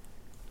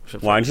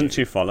 Why doesn't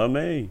she follow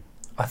me?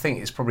 I think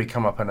it's probably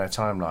come up on our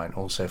timeline,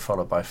 also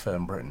followed by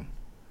Firm Britain.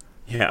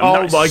 Yeah.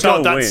 Oh my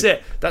god, weird. that's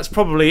it. That's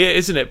probably it,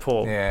 isn't it,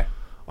 Paul? Yeah.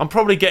 I'm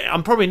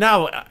probably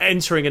now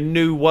entering a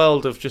new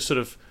world of just sort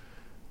of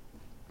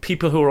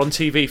people who were on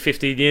TV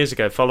 15 years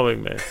ago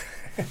following me.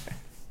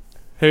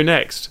 Who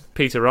next?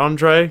 Peter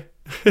Andre?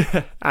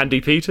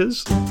 Andy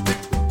Peters?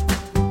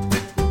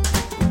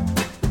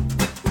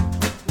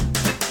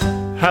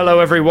 Hello,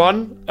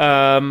 everyone.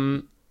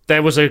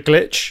 There was a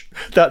glitch.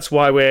 That's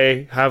why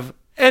we have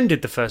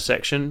ended the first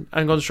section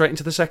and gone straight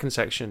into the second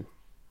section.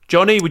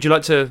 Johnny, would you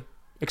like to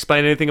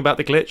explain anything about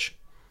the glitch?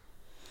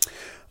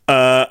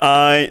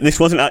 This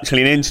wasn't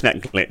actually an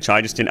internet glitch.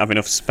 I just didn't have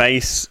enough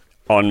space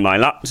on my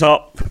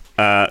laptop.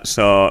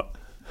 So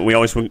we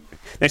always...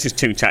 This is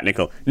too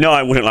technical. No,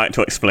 I wouldn't like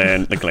to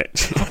explain the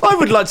glitch. I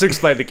would like to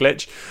explain the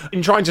glitch.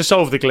 In trying to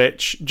solve the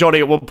glitch, Johnny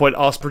at one point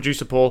asked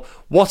producer Paul,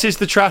 "What is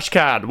the trash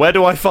can? Where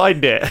do I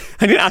find it?"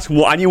 I didn't ask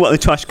what... I knew what the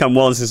trash can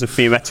was as a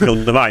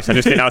theoretical device. I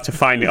just didn't know how to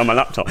find it on my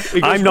laptop.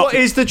 He goes, what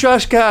is the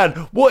trash can?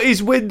 What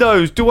is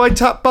Windows? Do I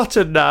tap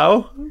button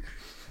now?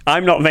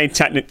 I'm not very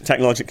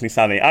technologically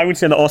savvy. I would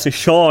say that also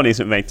Sean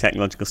isn't very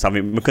technologically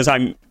savvy because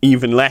I'm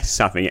even less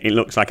savvy. It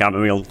looks like I'm a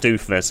real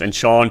doofus, and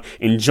Sean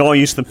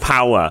enjoys the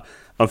power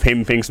of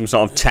him being some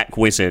sort of tech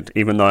wizard,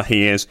 even though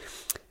he is,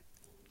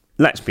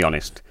 let's be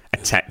honest, a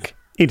tech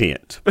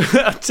idiot.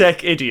 A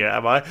tech idiot,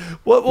 am I?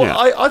 Well, Yeah.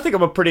 I think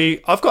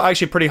I've got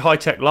actually a pretty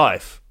high-tech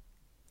life.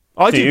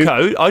 I do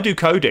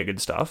coding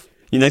and stuff.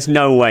 There's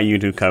no way you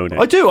do coding.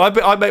 I do.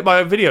 I make my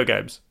own video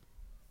games.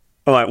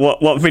 All right,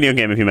 what video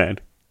game have you made?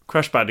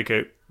 Crash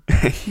Bandicoot.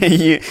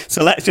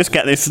 So let's just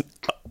get this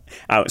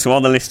out so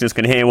all the listeners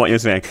can hear what you're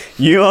saying.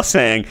 You are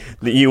saying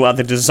that you are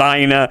the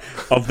designer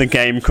of the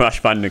game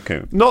Crash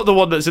Bandicoot. Not the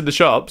one that's in the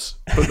shops,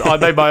 but I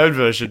made my own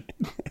version.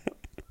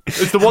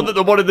 It's the one that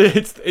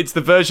it's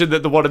the version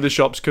that the one in the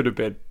shops could have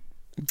been.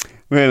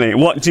 Really?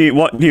 What do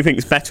you think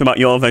is better about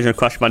your version of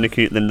Crash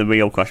Bandicoot than the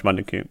real Crash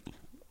Bandicoot?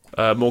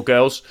 More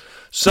girls.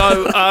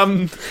 So,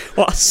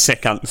 what a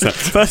sick answer.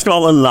 First of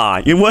all, a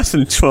lie. You're worse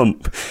than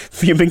Trump.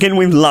 You begin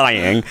with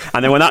lying,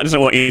 and then when that doesn't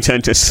work, you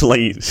turn to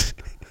sleaze.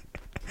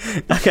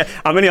 Okay,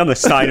 I'm only on the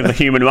side of the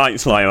human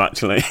rights lawyer,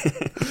 actually.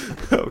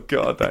 Oh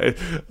God,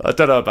 I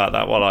don't know about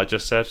that one I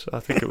just said.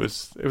 I think it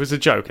was a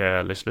joke,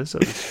 listeners.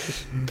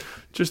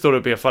 Just thought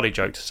it'd be a funny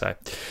joke to say.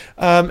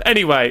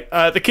 Anyway,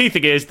 the key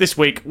thing is this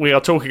week we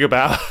are talking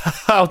about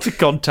how to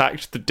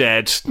contact the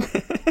dead.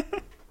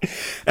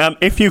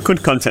 If you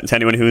could contact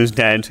anyone who is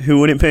dead,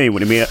 who would it be?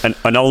 Would it be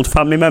an old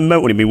family member?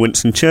 Would it be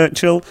Winston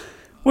Churchill?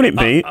 Would it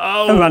be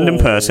a random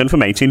person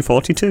from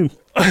 1842?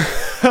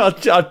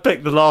 I'd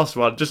pick the last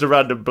one, just a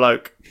random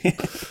bloke.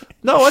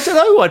 No, I don't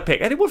know who I'd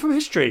pick. Anyone from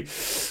history?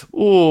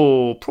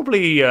 Oh,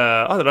 probably,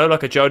 I don't know,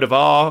 like a Joan of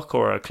Arc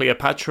or a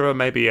Cleopatra,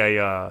 maybe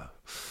a...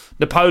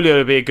 Napoleon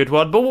would be a good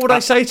one, but what would I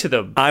say to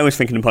them? I was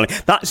thinking Napoleon.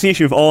 That's the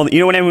issue of all... You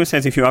know when everyone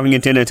says if you're having a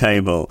dinner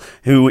table,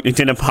 a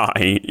dinner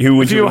party, who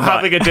would if you were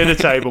having a dinner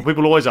table,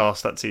 people always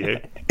ask that to you.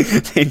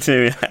 They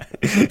do, yeah.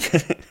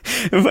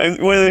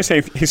 When they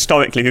say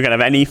historically, you can have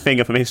any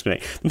figure from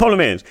history. The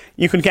problem is,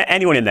 you could get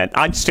anyone in there.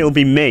 I'd still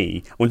be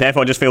me, and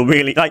therefore just feel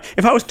really... Like,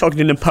 if I was talking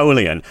to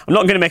Napoleon, I'm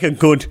not going to make a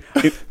good...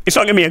 It's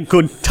not going to be a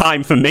good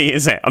time for me,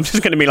 is it? I'm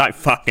just going to be like,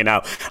 fucking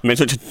hell. I'm in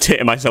such a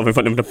tit of myself in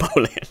front of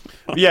Napoleon.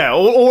 Yeah,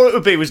 all it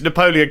would be was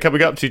Napoleon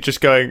coming up to you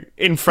just going,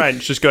 in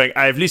French, just going,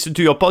 "I've listened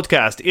to your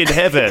podcast in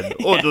heaven.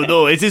 Oh,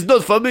 no, it is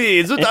not for me.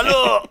 It's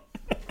not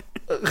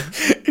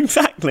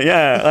Exactly,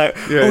 yeah. Like,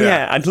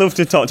 yeah, I'd love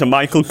to talk to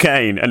Michael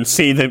Caine and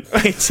see the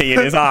pity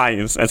in his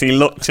eyes as he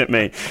looked at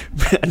me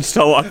and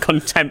saw what a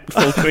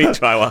contemptful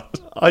creature I was.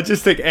 I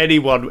just think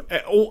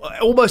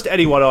almost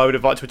anyone I would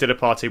invite to a dinner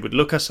party would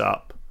look us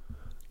up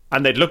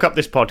and they'd look up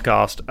this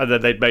podcast and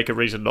then they'd make a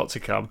reason not to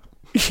come.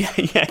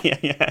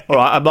 Yeah. All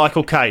right, I'm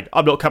Michael Caine.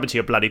 I'm not coming to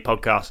your bloody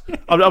podcast.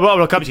 I'm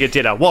not coming to your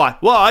dinner.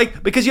 Why?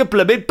 Because your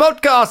blooming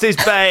podcast is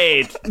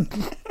bad.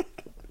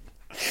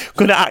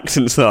 Good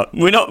accents, though.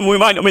 We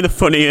might not be the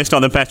funniest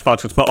or the best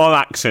podcasts, but our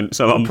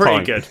accents are on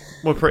point.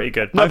 We're pretty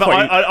good. No, but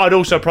I'd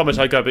also promise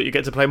I'd go, but you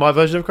get to play my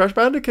version of Crash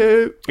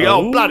Bandicoot.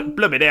 Oh,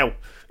 blooming hell.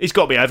 He's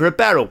got me over a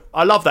barrel.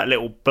 I love that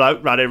little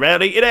bloke running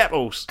around eating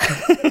apples.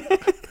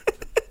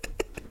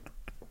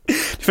 Do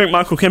you think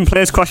Michael Caine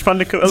plays Crash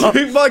Bandicoot a lot?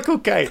 If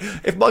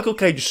Michael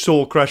Caine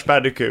saw Crash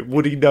Bandicoot,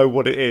 would he know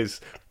what it is?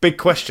 Big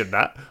question,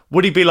 that.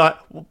 Would he be like,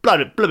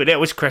 blooming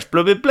hell, it's Crash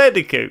blooming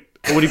Bandicoot?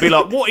 Or would he be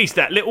like, what is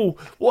that little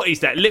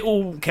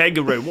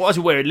kangaroo? Why is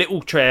he wearing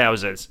little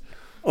trousers?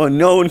 Oh,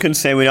 no one can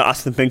say we don't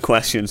ask the big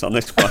questions on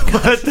this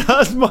podcast.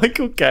 That's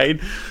Michael Caine.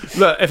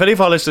 Look, if any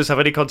of our listeners have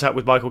any contact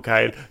with Michael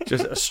Caine,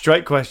 just a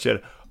straight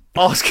question.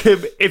 Ask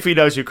him if he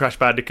knows who Crash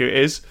Bandicoot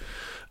is.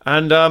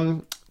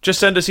 And just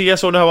send us a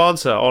yes or no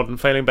answer on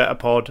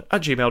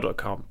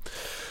failingbetterpod@gmail.com.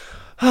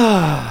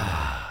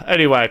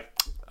 Anyway,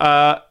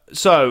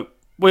 so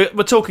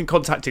we're talking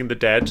contacting the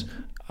dead.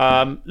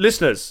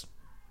 Listeners,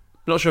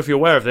 not sure if you're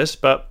aware of this,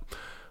 but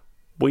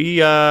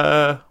we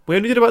only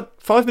did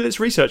about 5 minutes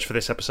research for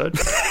this episode.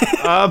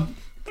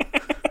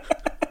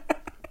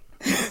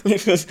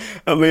 Because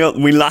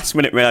we last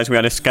minute realised we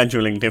had a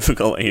scheduling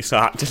difficulty, so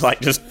I had to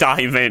just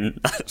dive in.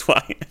 That's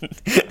why.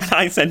 And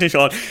I said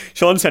to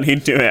Sean said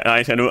he'd do it, and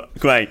I said, well,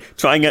 great,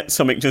 try and get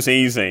something just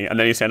easy. And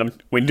then he said,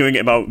 we're doing it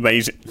about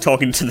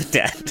talking to the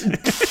dead.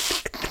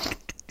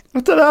 I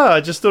don't know,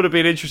 I just thought it'd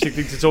be an interesting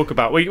thing to talk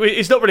about.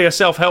 It's not really a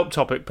self-help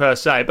topic per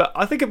se, but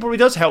I think it probably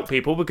does help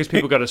people because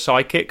people go to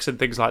psychics and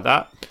things like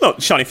that.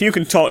 Look, Sean, if you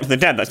can talk to the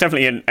dead, that's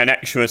definitely an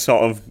extra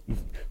sort of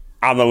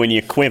arrow in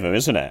your quiver,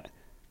 isn't it?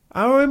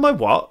 Arrow in my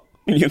what?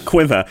 In your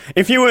quiver.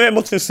 If you were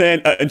able to say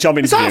a job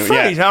interview... Is that a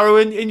phrase, arrow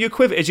in your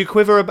quiver? Is your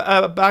quiver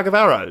a bag of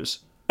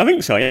arrows? I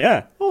think so,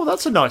 yeah. Oh,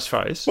 that's a nice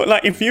phrase.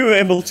 But if you were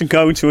able to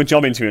go to a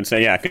job interview and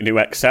say, yeah, I can do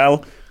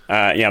Excel...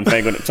 I'm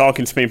very good at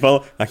talking to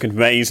people. I can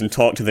raise and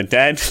talk to the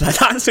dead.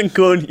 That's a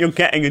good. You're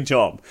getting a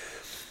job.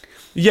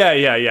 Yeah.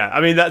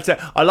 I mean, that's.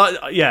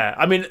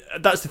 I mean,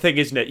 that's the thing,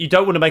 isn't it? You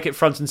don't want to make it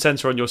front and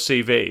center on your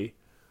CV.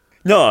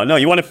 No.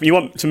 You want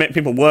to make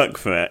people work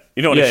for it.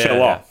 You don't want to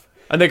show off.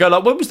 And they go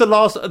when was the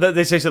last?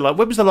 They say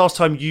when was the last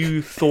time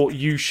you thought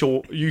you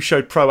showed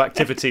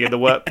proactivity in the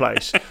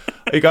workplace?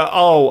 You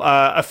go,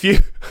 a few.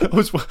 I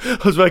was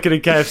working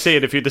in KFC,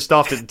 and a few of the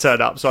staff didn't turn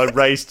up, so I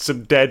raised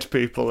some dead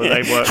people, and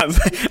they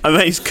worked. I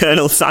raised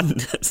Colonel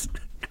Sanders.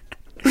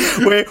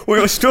 we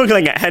were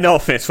struggling at head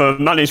office for a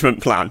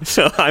management plan,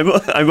 so I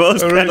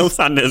raised Colonel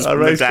Sanders. I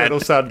raised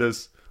Colonel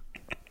Sanders.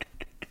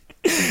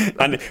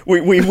 And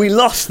we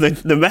lost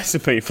the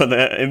recipe for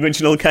the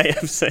original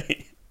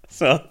KFC.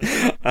 So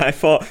I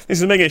thought, this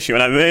is a big issue,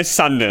 and I raised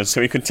Sanders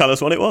so he could tell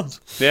us what it was.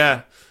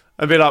 Yeah.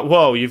 And be like,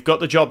 whoa, you've got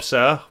the job,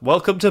 sir.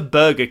 Welcome to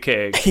Burger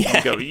King. Yeah.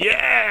 You go,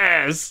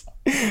 yes!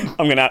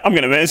 I'm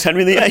gonna raise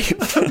Henry VIII.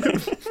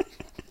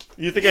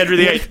 You think Henry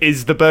VIII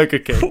is the Burger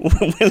King?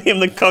 William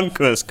the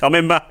Conqueror's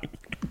coming back.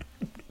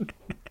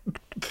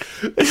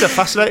 It's a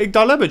fascinating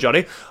dilemma,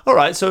 Johnny. All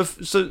right, so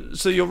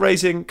you're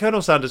raising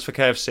Colonel Sanders for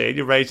KFC, and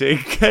you're raising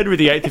Henry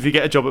VIII if you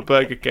get a job at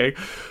Burger King.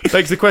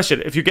 Begs the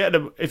question: if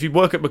you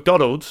work at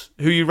McDonald's,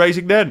 who are you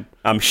raising then?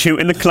 I'm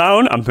shooting the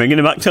clown. I'm bringing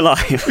him back to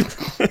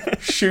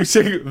life.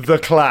 Shooting the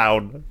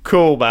clown.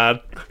 Cool, man.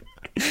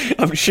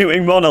 I'm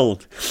shooting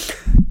Ronald.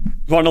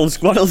 Ronald's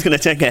going to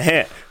take a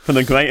hit for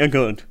the greater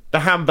good. The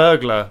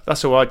Hamburglar.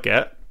 That's who I'd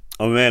get.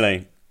 Oh,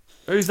 really?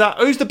 Who's that?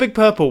 Who's the big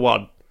purple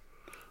one?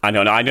 I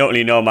don't know. I don't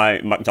really know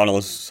my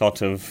McDonald's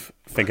sort of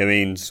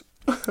figurines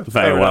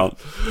very well.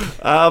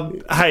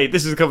 Hey,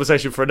 this is a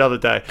conversation for another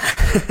day.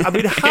 I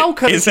mean, how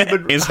can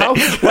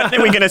when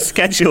are we going to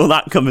schedule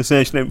that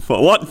conversation in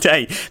for? What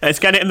day? Let's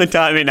get it in the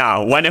diary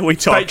now. When are we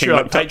talking?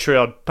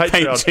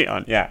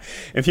 Patreon. Yeah.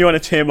 If you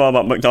want to hear more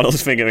about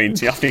McDonald's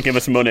figurines, you have to give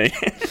us money.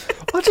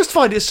 I just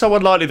find it so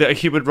unlikely that a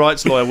human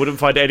rights lawyer wouldn't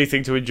find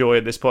anything to enjoy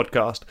in this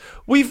podcast.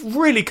 We've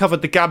really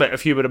covered the gamut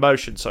of human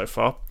emotion so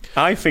far.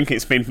 I think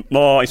it's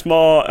more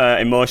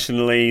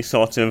emotionally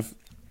sort of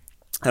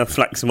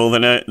flexible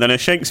than a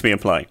Shakespeare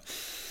play.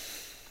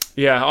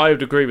 Yeah, I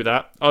would agree with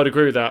that.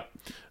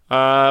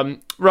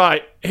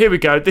 Right, here we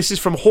go. This is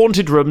from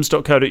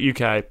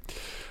hauntedrooms.co.uk.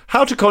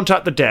 How to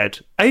contact the dead.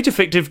 8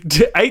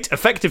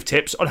 effective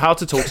tips on how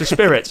to talk to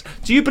spirits.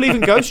 Do you believe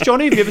in ghosts,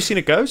 Johnny? Have you ever seen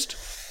a ghost?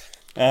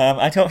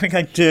 I don't think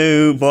I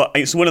do, but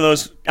it's one of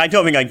those... I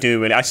don't think I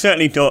do, really. I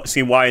certainly don't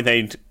see why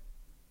they'd,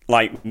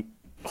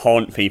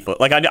 haunt people.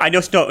 I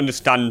just don't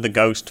understand the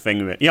ghost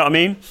thing, really. You know what I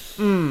mean?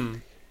 Mm-hmm.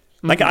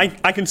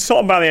 I can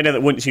sort of buy the idea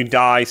that once you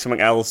die,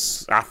 something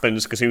else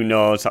happens, because who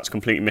knows, that's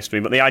complete mystery.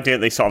 But the idea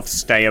that they sort of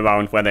stay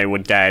around where they were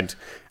dead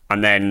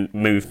and then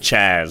move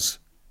chairs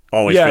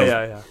always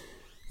feels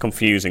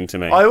confusing to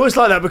me. I always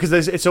like that because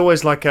it's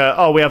always like,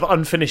 we have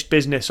unfinished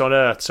business on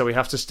Earth, so we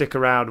have to stick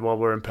around while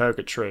we're in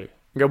purgatory.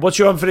 You go, what's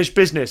your unfinished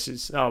business?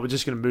 It's, we're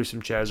just going to move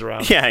some chairs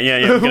around. Yeah.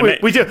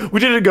 we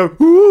didn't go,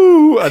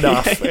 ooh,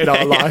 enough in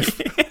our life.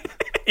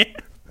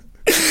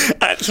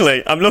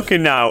 Actually, I'm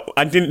looking now.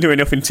 I didn't do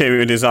enough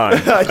interior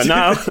design. But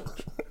now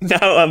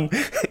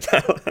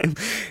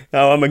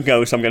I'm a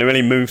ghost. I'm going to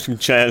really move some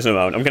chairs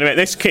around. I'm going to make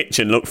this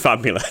kitchen look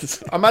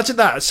fabulous. Imagine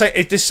that.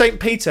 Does St.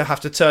 Peter have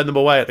to turn them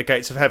away at the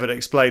gates of heaven and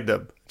explain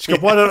them? Go,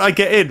 why don't I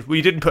get in? Well,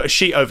 you didn't put a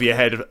sheet over your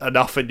head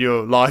enough in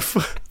your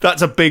life.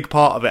 That's a big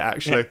part of it,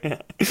 actually.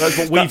 That's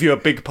what we view a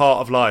big part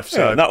of life.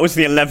 So that was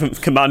the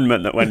 11th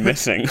commandment that went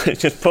missing.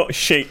 Just put a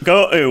sheet.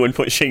 Go and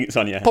put sheets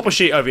on your head. Pop a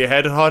sheet over your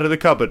head and hide in the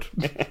cupboard.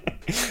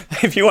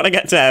 If you want to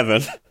get to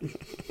heaven.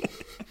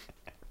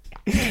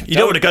 You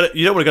don't want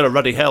to go to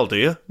ruddy hell, do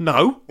you?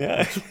 No.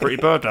 Yeah. It's pretty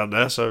bad down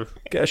there, so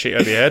get a sheet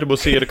over your head and we'll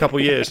see you in a couple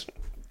of years.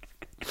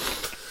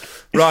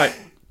 Right.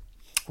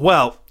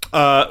 Well,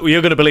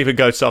 you're going to believe in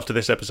ghosts after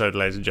this episode,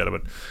 ladies and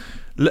gentlemen.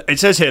 It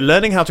says here,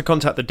 learning how to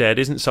contact the dead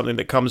isn't something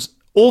that comes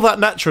all that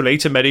naturally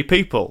to many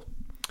people.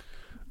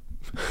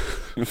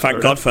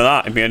 Thank God for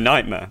that. It'd be a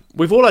nightmare.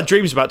 We've all had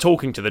dreams about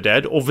talking to the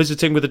dead or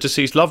visiting with a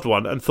deceased loved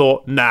one and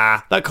thought,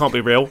 nah, that can't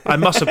be real. I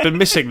must have been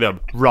missing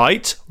them.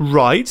 Right.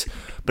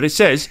 But it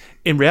says,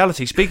 in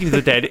reality, speaking to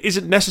the dead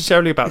isn't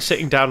necessarily about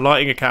sitting down,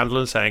 lighting a candle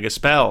and saying a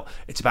spell.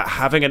 It's about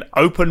having an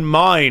open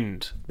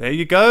mind. There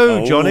you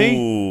go, Johnny.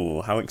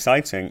 Ooh, how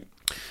exciting.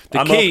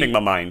 I'm opening my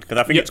mind, because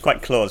I think it's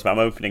quite close, but I'm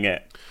opening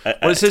it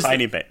a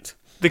tiny bit.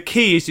 The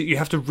key is that you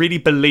have to really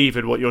believe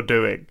in what you're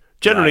doing.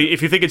 Generally,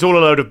 if you think it's all a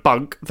load of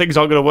bunk, things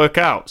aren't going to work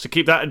out. So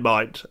keep that in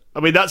mind. I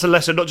mean, that's a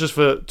lesson not just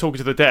for talking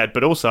to the dead,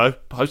 but also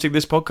hosting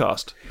this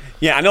podcast.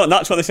 Yeah, I know.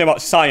 That's what they say about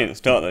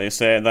science, don't they? They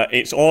say that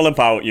it's all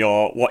about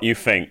what you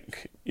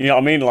think. You know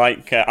what I mean?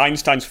 Like,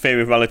 Einstein's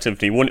theory of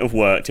relativity wouldn't have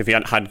worked if he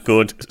hadn't had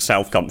good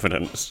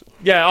self-confidence.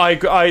 Yeah,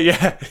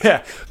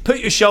 yeah. Put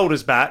your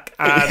shoulders back,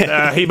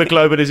 and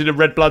hemoglobin is in a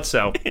red blood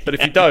cell. But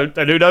if you don't,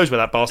 then who knows where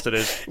that bastard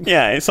is?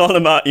 Yeah, it's all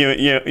about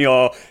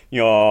your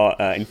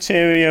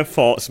interior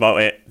thoughts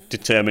about it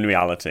determine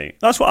reality.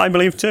 That's what I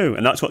believe too,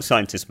 and that's what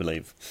scientists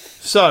believe.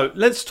 So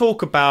let's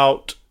talk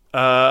about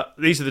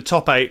these are the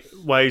top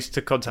 8 ways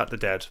to contact the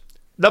dead.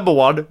 Number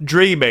 1,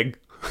 dreaming.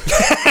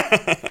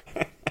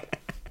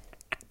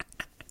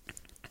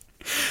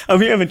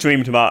 Have you ever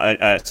dreamed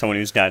about someone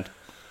who's dead?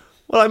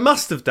 Well, I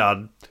must have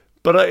done,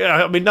 but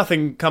I mean,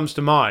 nothing comes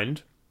to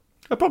mind.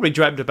 I probably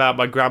dreamt about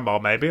my grandma,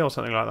 maybe, or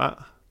something like that.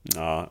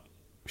 No,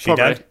 she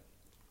dead?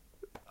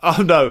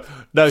 Oh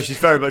no, she's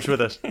very much with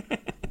us.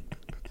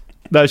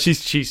 No,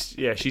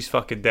 she's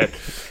fucking dead.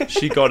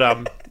 She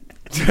got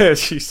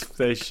she is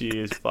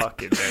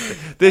fucking dead.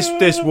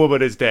 This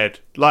woman is dead,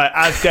 like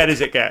as dead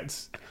as it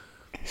gets.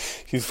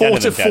 She's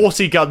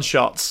 40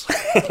 gunshots.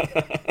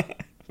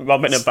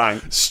 Robbing a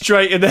bank.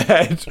 Straight in the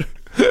head.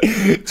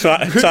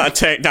 try to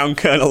take down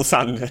Colonel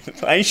Sanders.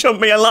 He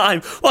shouldn't be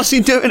alive. What's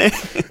he doing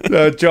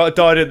here?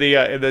 Died in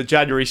the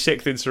January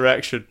 6th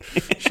insurrection.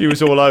 She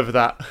was all over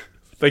that.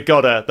 They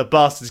got her. The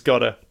bastards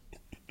got her.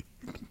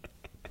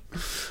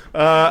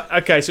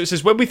 Okay, so it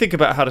says, when we think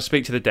about how to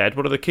speak to the dead,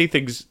 one of the key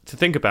things to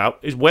think about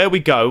is where we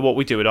go, what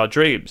we do in our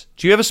dreams.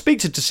 Do you ever speak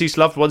to deceased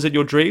loved ones in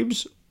your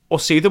dreams? Or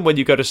see them when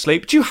you go to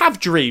sleep? Do you have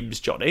dreams,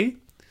 Johnny?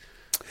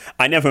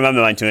 I never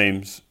remember my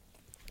dreams.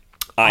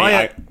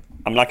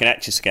 I'm like an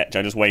Etch-a-Sketch.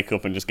 I just wake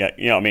up and just get,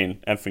 you know what I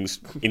mean? Everything's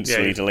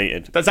instantly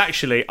deleted. That's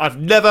actually, I've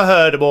never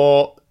heard a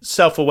more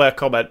self-aware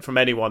comment from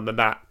anyone than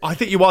that. I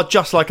think you are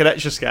just like an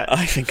Etch-a-Sketch.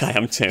 I think I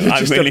am too. You're I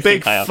just really a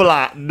big, think I am.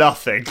 flat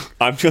nothing.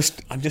 I'm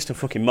just a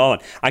fucking moron.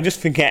 I just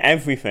forget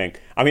everything.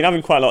 I mean, I'm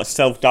having quite a lot of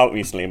self-doubt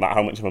recently about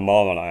how much of a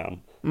moron I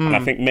am. And I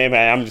think maybe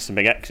I am just a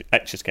big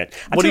Etch-a-Sketch.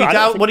 What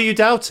are you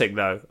doubting,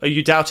 though? Are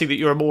you doubting that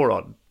you're a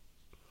moron?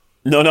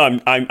 No,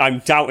 I'm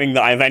doubting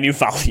that I have any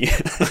value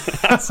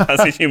as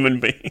a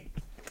human being.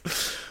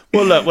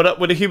 Well, look,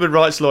 when a human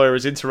rights lawyer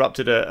has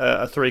interrupted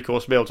a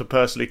 3-course meal to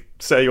personally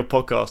say your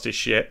podcast is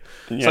shit,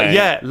 it's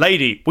like,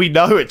 lady, we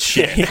know it's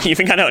shit. You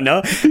think I don't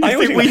know?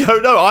 We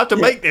don't know. I have to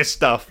make this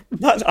stuff.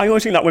 I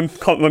always think that when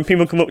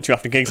people come up to you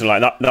after gigs and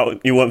like that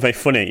you weren't very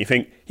funny. You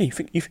think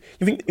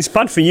it's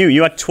bad for you.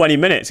 You had 20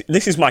 minutes.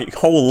 This is my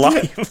whole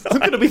life. Yeah, I'm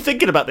going to be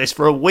thinking about this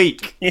for a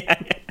week.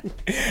 Yeah.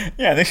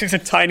 This is a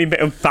tiny bit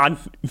of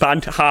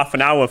bad half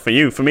an hour for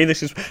you. For me,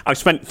 I've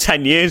spent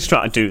 10 years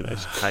trying to do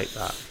this. I hate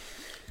that.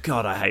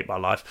 God, I hate my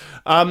life.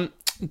 I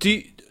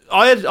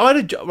had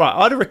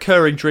a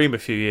recurring dream a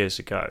few years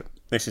ago.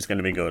 This is going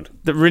to be good.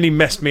 That really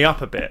messed me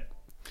up a bit.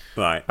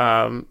 Right.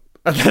 And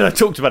then I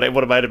talked about it in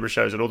one of my Edinburgh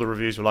shows, and all the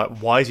reviews were like,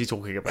 "Why is he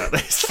talking about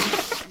this?"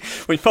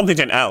 Which probably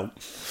didn't help.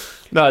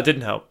 No, it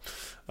didn't help.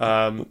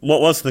 What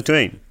was the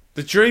dream?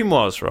 The dream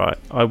was, right,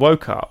 I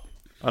woke up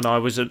and I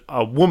was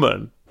a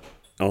woman.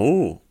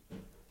 Oh.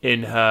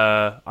 In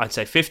her, I'd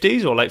say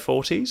 50s or late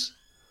 40s,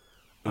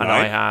 and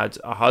Right. I had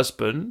a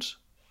husband.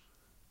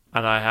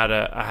 And I had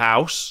a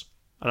house,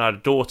 and I had a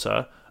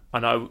daughter,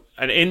 and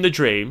in the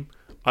dream,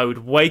 I would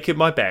wake in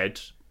my bed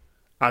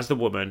as the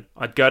woman.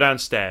 I'd go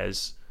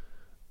downstairs,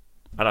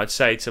 and I'd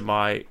say to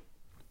my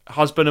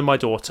husband and my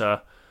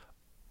daughter,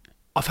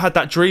 "I've had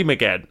that dream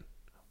again."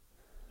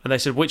 And they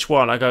said, "Which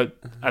one?" I go,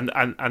 and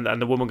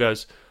the woman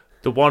goes,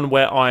 "The one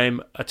where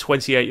I'm a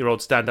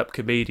 28-year-old stand-up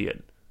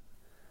comedian."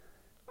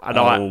 And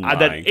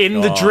then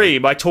in the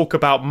dream, I talk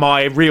about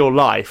my real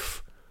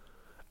life,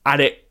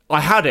 and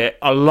I had it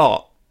a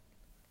lot.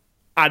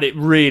 And it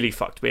really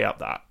fucked me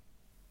up.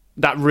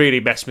 That really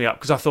messed me up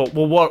because I thought,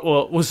 well, what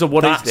is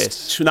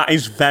this? That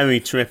is very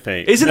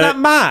trippy. Isn't that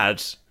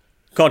mad?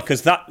 God,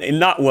 because in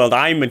that world,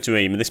 I'm a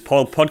dream, and this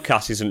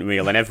podcast isn't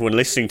real, and everyone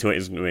listening to it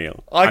isn't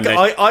real.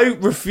 I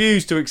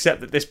refuse to accept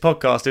that this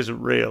podcast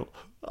isn't real.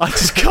 I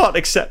just can't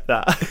accept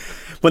that.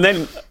 But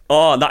then,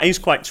 that is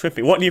quite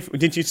trippy. What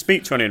did you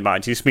speak to anyone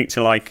about? Did you speak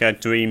to like a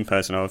dream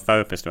person or a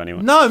therapist or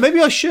anyone? No,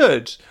 maybe I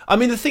should. I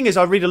mean, the thing is,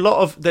 I read a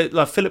lot of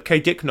the Philip K.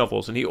 Dick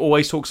novels, and he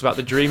always talks about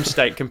the dream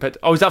state compared to...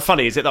 Oh, is that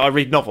funny? Is it that I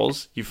read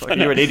novels? You're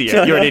an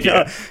idiot. You're an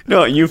idiot.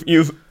 No,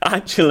 you've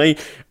actually...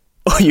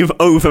 you've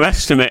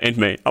overestimated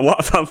me. And what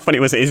I found funny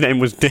was that his name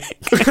was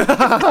Dick.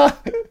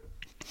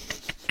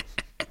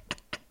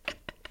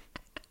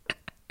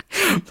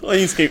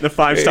 Please keep the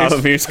 5-star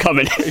reviews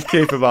coming.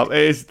 Keep them up.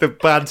 The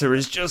banter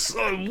is just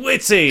so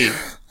witty.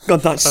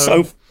 God, that's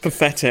so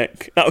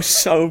pathetic. That was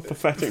so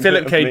pathetic.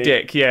 Philip K.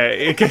 Dick,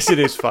 yeah, I guess it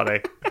is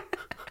funny.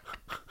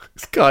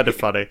 It's kind of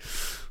funny.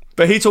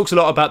 But he talks a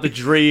lot about the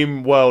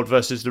dream world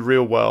versus the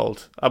real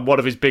world. And one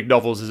of his big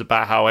novels is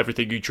about how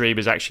everything you dream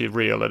is actually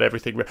real and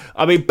everything.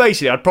 I mean,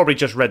 basically, I'd probably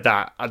just read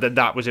that and then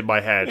that was in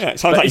my head. Yeah, it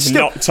sounds like you've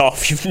knocked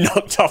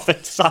off the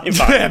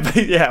sci-fi.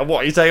 Yeah,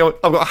 what? You say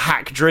I've got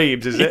hack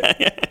dreams, is it?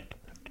 Yeah.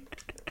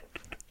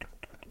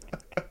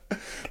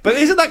 But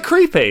isn't that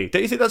creepy?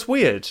 Don't you think that's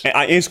weird?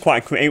 It is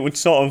quite creepy. It would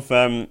sort of,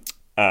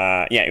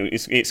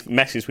 it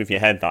messes with your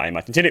head, that I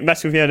imagine. Did it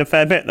mess with your head a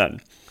fair bit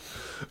then?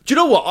 Do you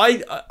know what?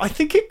 I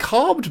think it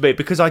calmed me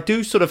because I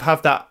do sort of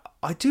have that.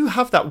 I do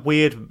have that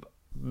weird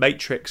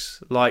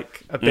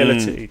Matrix-like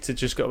ability to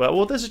just go,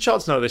 well, there's a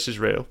chance none of this is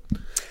real.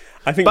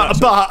 I think,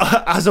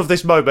 but as of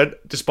this moment,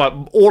 despite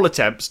all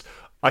attempts,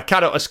 I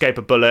cannot escape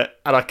a bullet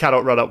and I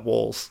cannot run up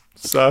walls.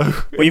 So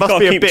well, you've got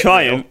to keep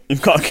trying. Real.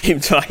 You've got to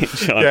keep trying,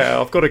 Sean.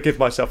 Yeah, I've got to give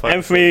myself hope.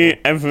 Every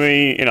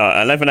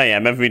 11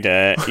 a.m. every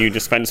day, you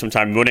just spend some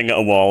time running at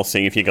a wall,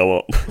 seeing if you go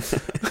up.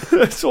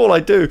 That's all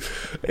I do.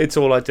 It's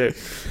all I do.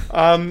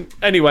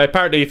 Anyway,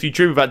 apparently, if you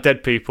dream about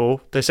dead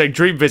people, they say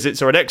dream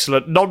visits are an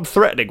excellent,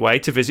 non-threatening way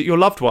to visit your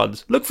loved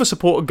ones. Look for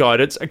support and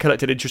guidance, and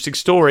collect an interesting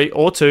story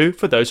or two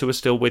for those who are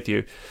still with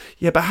you.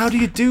 Yeah, but how do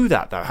you do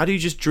that though? How do you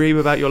just dream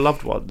about your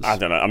loved ones? I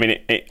don't know. I mean,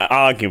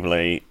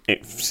 arguably,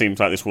 it seems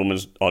like this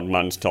woman's odd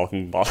man's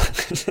talking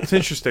bollocks. It's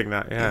interesting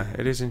that, yeah,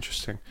 it is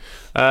interesting.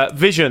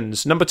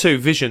 Visions, number 2,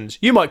 visions.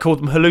 You might call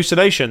them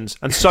hallucinations,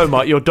 and so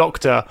might your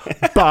doctor.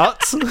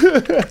 But,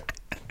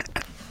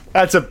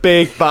 that's a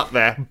big but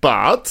there,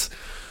 but,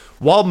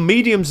 while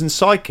mediums and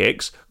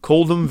psychics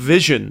call them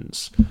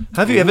visions.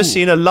 Have you ever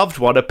seen a loved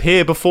one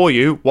appear before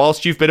you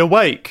whilst you've been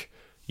awake?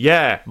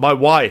 Yeah, my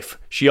wife.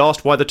 She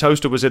asked why the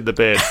toaster was in the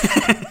bin.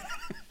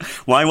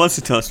 Why was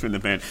the toaster in the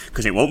bin?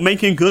 Because it won't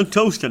make a good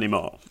toast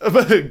anymore.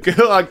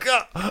 I've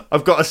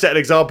got to set an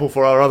example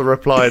for our other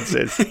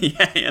appliances.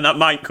 yeah, that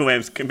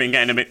microwave's been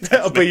getting a bit...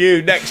 That'll be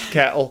you, next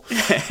kettle.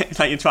 It's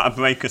like you're trying to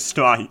break a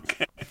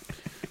strike.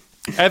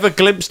 Ever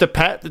glimpsed a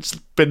pet that's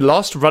been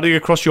lost running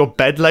across your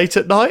bed late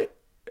at night?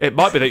 It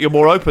might be that you're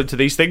more open to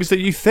these things than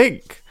you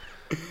think.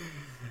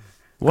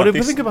 What do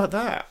you think about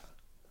that?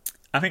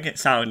 I think it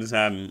sounds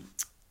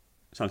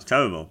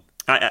terrible.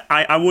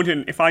 I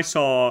wouldn't, if I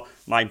saw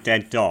my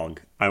dead dog,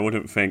 I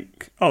wouldn't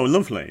think, oh,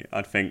 lovely.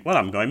 I'd think, well,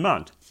 I'm going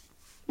mad.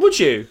 Would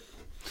you?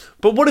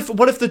 But what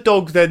if the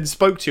dog then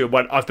spoke to you and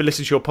went, I've been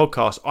listening to your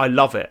podcast, I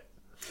love it.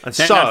 And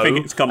then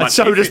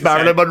so does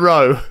Marilyn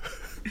Monroe.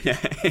 Yeah,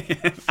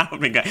 that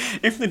would be good.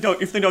 If the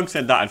dog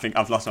said that, I'd think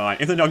I've lost my mind.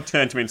 If the dog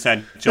turned to me and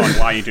said, John,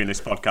 why are you doing this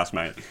podcast,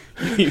 mate?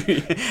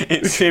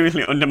 It's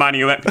seriously undermining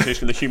your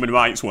reputation in the human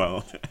rights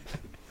world.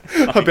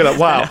 I'd be like,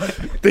 wow,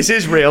 this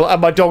is real, and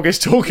my dog is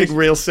talking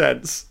real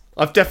sense.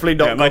 I've definitely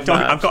not my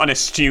dog. I've got an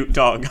astute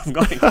dog. I've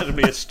got an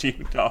incredibly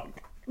astute dog.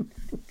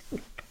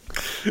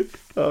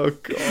 Oh,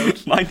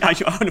 God.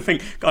 I would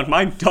think, God,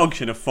 my dog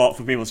should have fought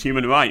for people's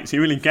human rights. He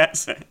really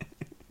gets it.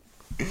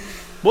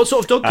 What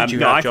sort of dog did you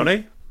have,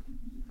 Johnny?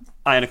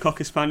 I had a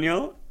Cocker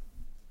Spaniel,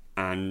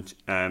 and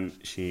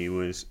she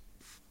was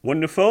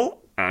wonderful,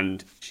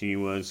 and she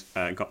was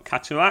got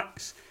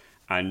cataracts.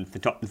 And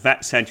the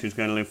vet said she was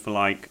going to live for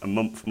like a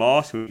month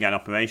more, so we get an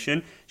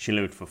operation. She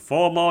lived for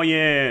 4 more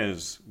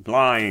years,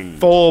 blind.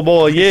 4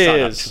 more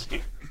years?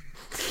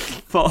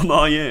 4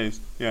 more years,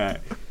 yeah.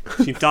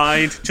 She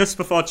died just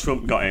before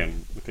Trump got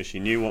in, because she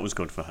knew what was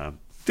good for her.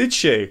 Did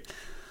she?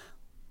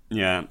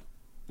 Yeah.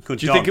 Good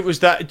Do you job. think it was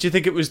that? Do you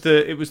think it was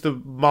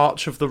the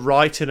march of the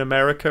right in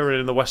America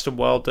and in the Western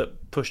world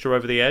that pushed her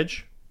over the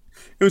edge?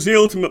 It was the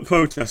ultimate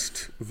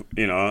protest,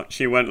 you know.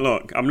 She went,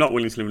 look, I'm not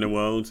willing to live in a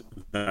world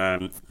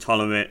that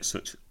tolerates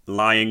such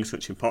lying,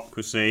 such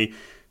hypocrisy,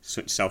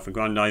 such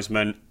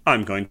self-aggrandizement.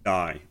 I'm going to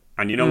die.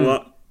 And you know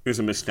what? It was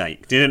a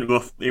mistake. There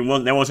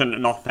wasn't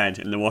an op-ed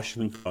in the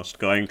Washington Post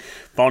going,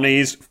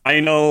 Bonnie's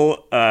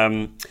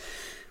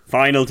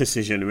final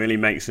decision really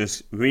makes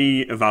us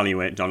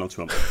re-evaluate Donald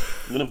Trump.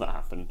 None of that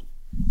happened.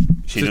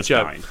 She just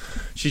died.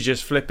 She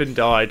just flipping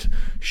died.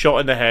 Shot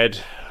in the head.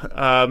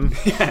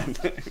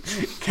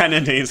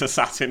 Kennedy's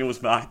assassin was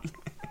back.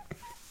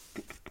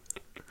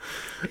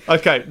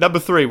 Okay, number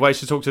 3, ways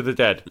to talk to the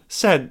dead.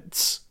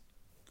 Sense.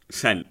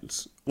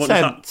 Sense. What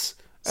Sense.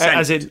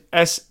 As in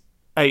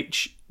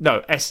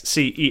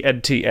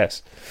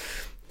S-C-E-N-T-S.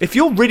 If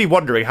you're really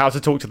wondering how to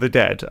talk to the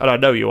dead, and I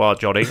know you are,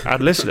 Johnny,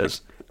 and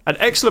listeners, an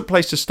excellent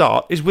place to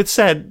start is with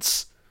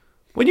scents.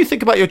 When you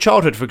think about your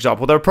childhood, for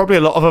example, there are probably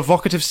a lot of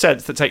evocative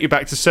scents that take you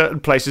back to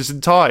certain places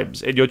and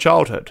times in your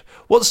childhood.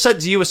 What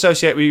scents do you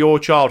associate with your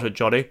childhood,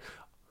 Johnny?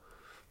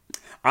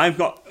 I've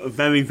got a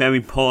very, very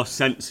poor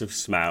sense of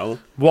smell.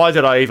 Why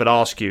did I even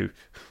ask you?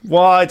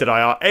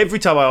 Every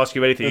time I ask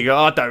you anything, you go,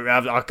 I don't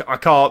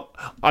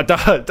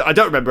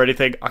remember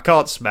anything. I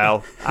can't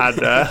smell. And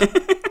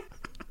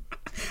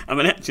I'm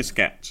an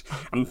etch-a-sketch.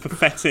 I'm a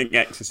pathetic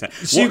etch-a-sketch.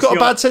 So you've got a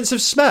bad sense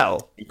of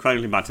smell?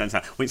 Incredibly bad sense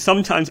of smell. Which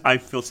sometimes I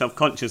feel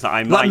self-conscious that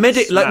I might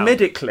smell. Like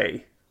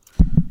medically?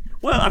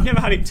 Well, I've never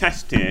had it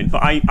tested,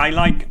 but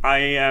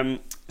I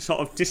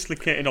sort of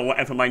dislocated or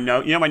whatever my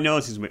nose... You know, my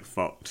nose is a bit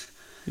fucked.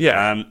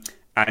 Yeah.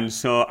 And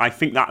so I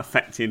think that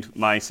affected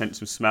my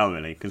sense of smell,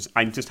 really, because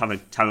I just have a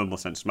terrible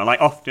sense of smell. Like,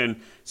 often,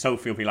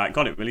 Sophie will be like,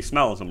 God, it really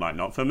smells. I'm like,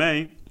 not for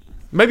me.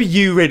 Maybe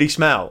you really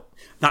smell.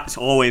 That's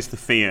always the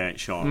fear,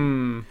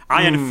 Sean.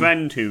 I had a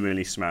friend who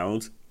really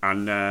smelled,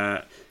 and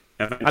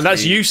eventually... And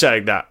that's you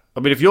saying that. I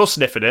mean, if you're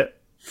sniffing it...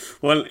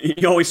 Well,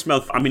 he always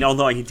smelled... I mean,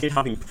 although he did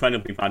have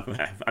incredibly bad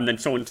breath, and then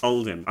someone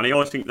told him, and I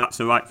always think that's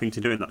the right thing to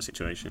do in that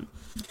situation.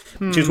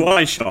 Which is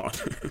why, Sean,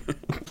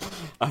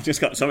 I've just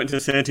got something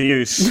to say to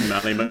you,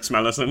 Smelly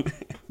McSmellerson.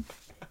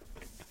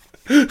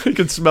 You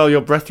can smell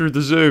your breath through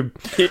the Zoom.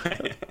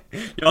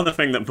 You're the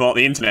thing that brought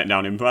the internet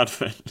down in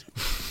Bradford.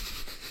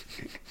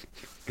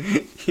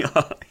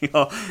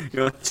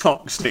 Your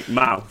toxic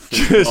mouth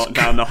just brought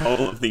down the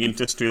whole of the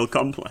industrial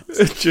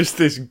complex. Just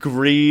this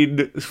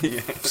green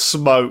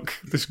smoke,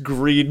 this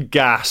green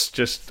gas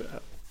just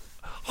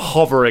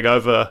hovering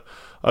over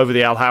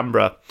the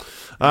Alhambra.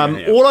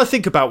 All I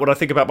think about when I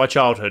think about my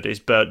childhood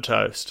is burnt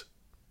toast.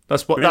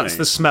 That's what. Really? That's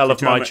the smell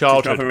of my Did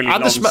childhood. you have a really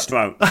long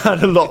stroke? I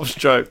had a lot of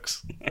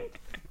strokes.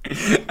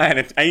 I had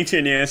an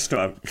 18-year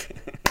stroke.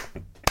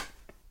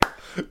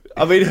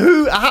 I mean,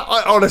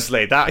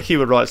 honestly, that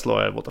human rights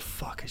lawyer, what the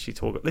fuck is she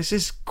talking about? This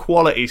is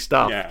quality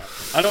stuff. Yeah,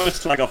 I don't want to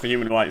slag off a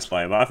human rights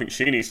lawyer, but I think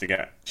she needs to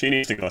go to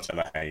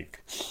The Hague.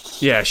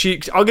 Yeah,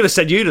 I'm going to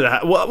send you to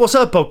that. What's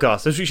her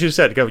podcast? That's what she should have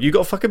said. Go, you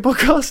got a fucking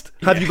podcast?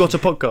 Have you got a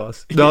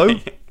podcast? No?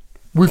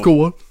 We've got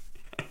one.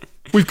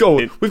 We've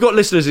got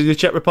listeners in the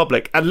Czech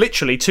Republic, and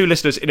literally 2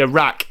 listeners in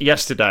Iraq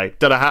yesterday.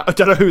 I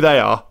don't know who they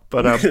are,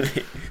 but,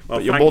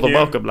 but you're more than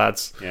welcome,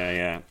 lads.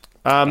 Yeah.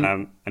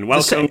 And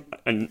welcome,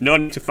 and no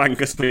need to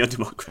thank us for your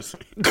democracy.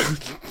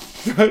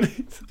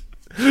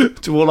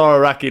 To all our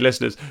Iraqi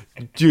listeners,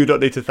 do not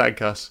need to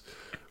thank us.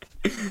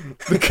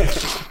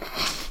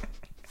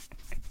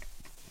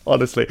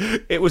 Honestly,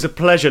 it was a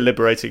pleasure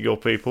liberating your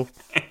people.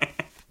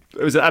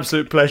 It was an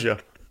absolute pleasure.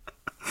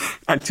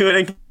 And do it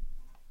again.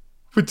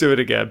 We'd do it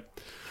again.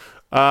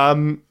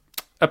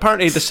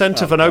 Apparently, the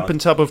scent of an open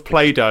tub of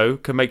Play-Doh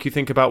can make you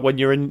think about when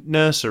you're in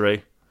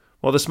nursery.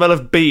 While the smell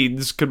of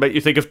beans can make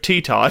you think of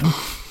tea time.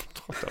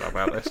 I don't know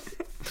about this.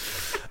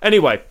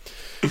 Anyway,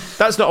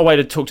 that's not a way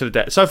to talk to the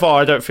dead. So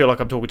far, I don't feel like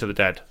I'm talking to the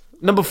dead.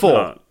 Number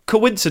 4,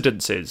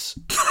 coincidences.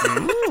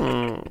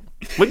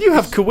 When you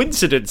have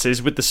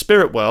coincidences with the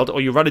spirit world,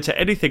 or you run into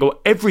anything or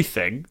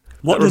everything...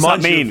 What does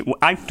that mean?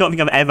 I don't think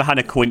I've ever had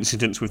a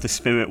coincidence with the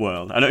spirit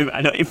world.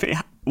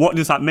 What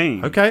does that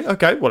mean? Okay.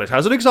 Well, it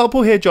has an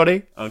example here,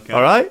 Johnny. Okay.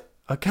 All right?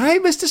 Okay,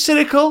 Mr.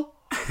 Cynical.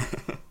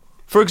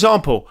 For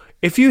example...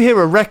 If you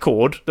hear a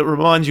record that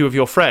reminds you of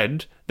your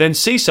friend, then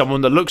see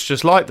someone that looks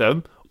just like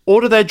them,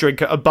 order their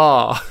drink at a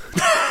bar.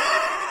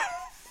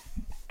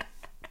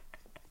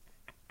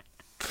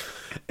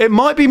 It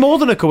might be more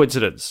than a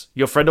coincidence.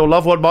 Your friend or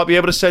loved one might be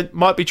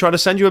trying to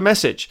send you a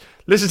message.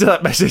 Listen to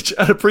that message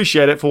and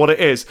appreciate it for what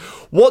it is.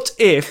 What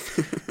if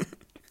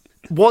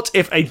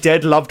a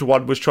dead loved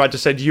one was trying to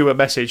send you a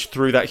message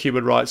through that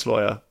human rights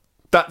lawyer?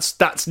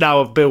 That's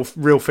now a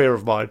real fear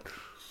of mine.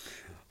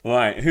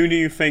 Right, who do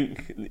you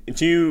think...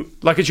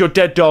 Like it's your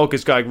dead dog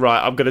is going,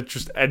 right, I'm going to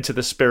just enter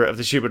the spirit of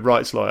this human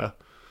rights lawyer.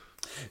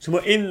 So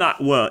in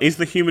that world, is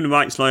the human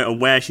rights lawyer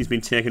aware she's been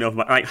taken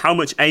over? Like, how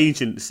much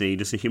agency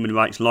does the human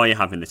rights lawyer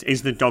have in this?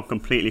 Is the dog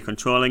completely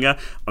controlling her?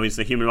 Or is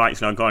the human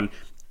rights lawyer gone,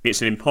 it's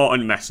an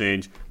important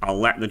message, I'll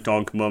let the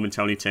dog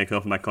momentarily take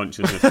over my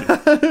consciousness?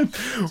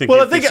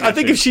 Well, I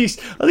think if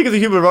the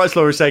human rights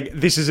lawyer is saying,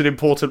 this is an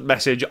important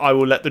message, I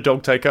will let the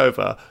dog take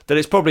over, then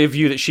it's probably a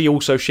view that she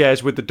also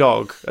shares with the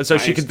dog. And so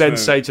she can then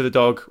say to the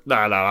dog, no,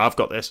 I've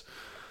got this.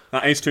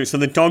 That is true. So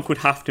the dog would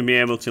have to be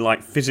able to,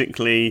 like,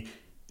 physically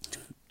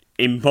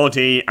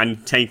embody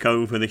and take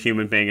over the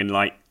human being and,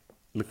 like,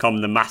 become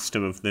the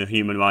master of the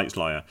human rights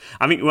lawyer.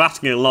 I think we're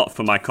asking a lot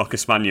for my Cocker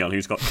Spaniel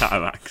who's got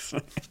cataracts.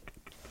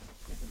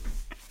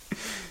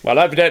 Well,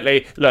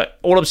 evidently, look,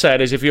 all I'm saying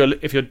is if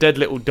your dead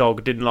little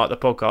dog didn't like the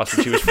podcast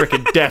and she was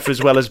freaking deaf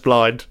as well as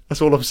blind,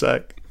 that's all I'm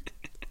saying.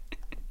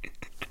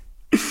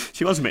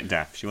 She was a bit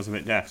deaf,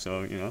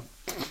 so, you know.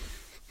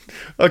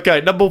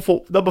 Okay, number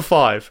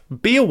 5.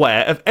 Be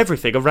aware of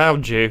everything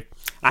around you.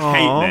 I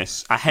hate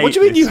this. What do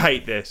you mean you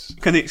hate this?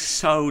 Because it's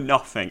so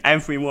nothing.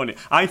 Everyone...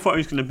 I thought it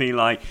was going to be,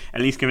 like,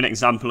 at least give an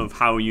example of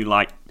how you,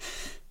 like,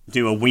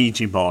 do a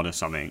Ouija board or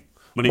something.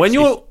 When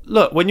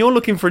you're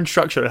looking for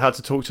instruction on how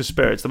to talk to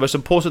spirits, the most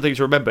important thing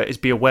to remember is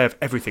be aware of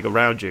everything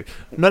around you.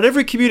 Not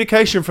every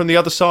communication from the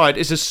other side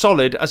is as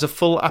solid as a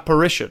full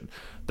apparition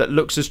that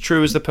looks as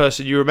true as the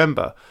person you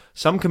remember.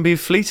 Some can be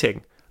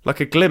fleeting,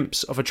 like a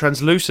glimpse of a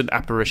translucent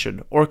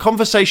apparition, or a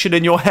conversation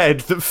in your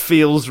head that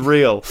feels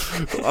real.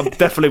 I'm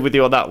definitely with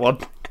you on that one.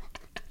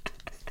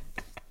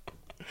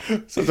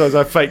 Sometimes I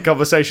have fake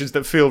conversations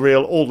that feel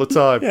real all the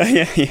time.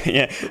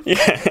 Yeah.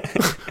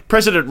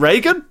 President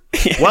Reagan?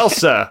 Yeah. Well,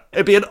 sir,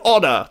 it'd be an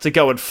honour to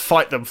go and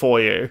fight them for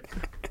you.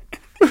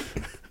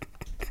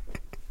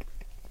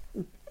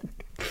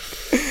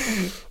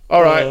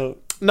 All right.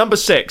 Number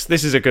 6.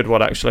 This is a good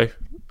one, actually.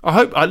 I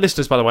hope,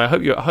 listeners, by the way, I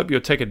hope you're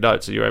taking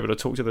notes and you're able to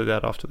talk to the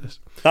dead after this.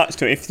 That's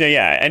true. If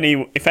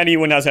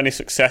anyone has any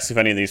success with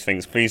any of these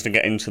things, please do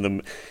get in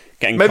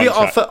Maybe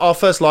contact. our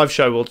first live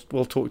show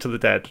we'll talk to the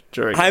dead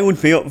during. I would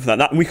be up for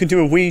that. We could do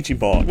a Ouija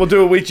board. We'll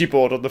do a Ouija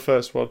board on the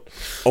first one.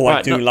 Oh,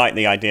 I do like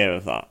the idea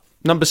of that.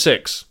 Number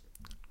 6,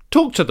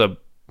 talk to them.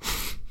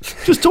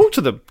 Just talk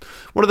to them.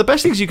 One of the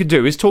best things you can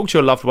do is talk to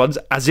your loved ones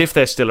as if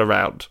they're still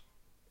around.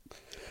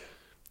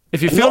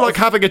 If you feel like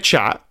having a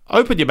chat,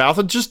 open your mouth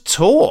and just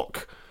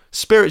talk.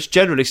 Spirits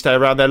generally stay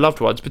around their loved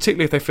ones,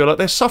 particularly if they feel like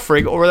they're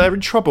suffering or they're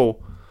in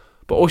trouble.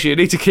 But also you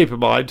need to keep in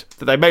mind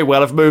that they may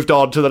well have moved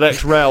on to the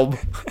next realm.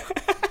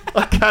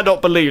 I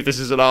cannot believe this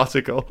is an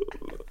article.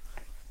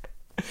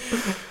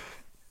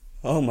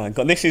 Oh my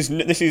god, this is.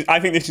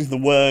 I think this is the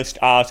worst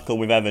article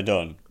we've ever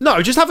done.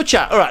 No, just have a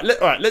chat. All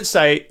right, let's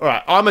say, all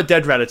right, I'm a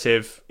dead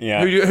relative.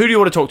 Yeah. Who do you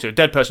want to talk to? A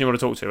dead person you want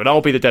to talk to, and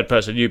I'll be the dead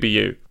person. You be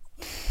you.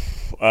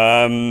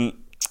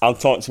 I'll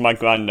talk to my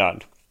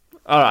granddad.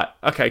 All right.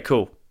 Okay.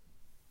 Cool.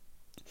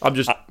 I'm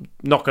just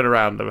knocking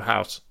around the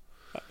house.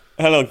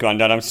 Hello,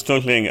 Grandad. I'm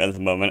struggling at the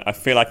moment. I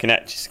feel like an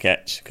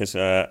Etch-a-Sketch because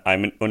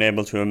I'm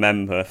unable to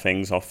remember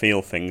things or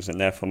feel things,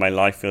 and therefore my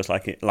life feels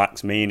like it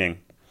lacks meaning.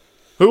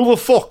 Who the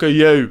fuck are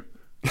you?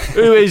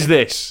 Who is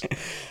this?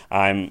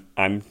 I'm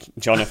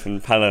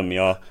Jonathan Pelham,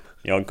 your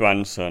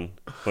grandson,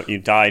 but you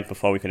died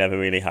before we could ever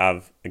really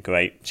have a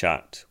great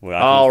chat.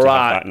 All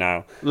right. That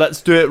now.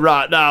 Let's do it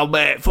right now,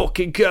 mate.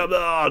 Fucking come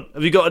on.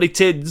 Have you got any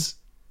tins?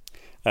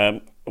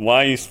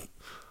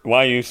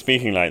 Why are you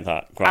speaking like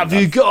that, Grandad?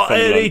 Have you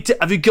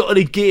got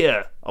any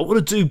gear? I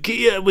want to do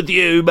gear with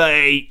you,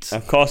 mate.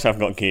 Of course I've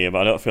got gear, but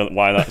I don't feel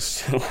why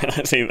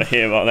that's either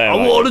here or there. I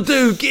want to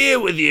do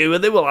gear with you,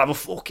 and then we'll have a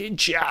fucking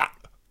chat.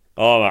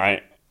 All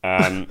right.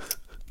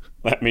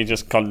 Let me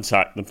just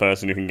contact the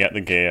person who can get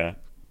the gear.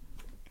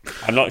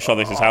 I'm not sure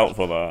this is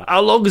helpful, though.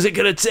 How long is it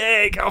going to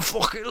take? I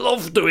fucking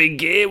love doing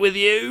gear with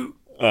you.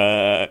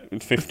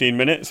 15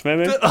 minutes,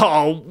 maybe?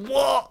 Oh,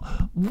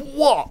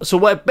 what? So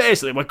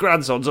basically my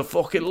grandson's a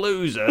fucking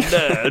loser.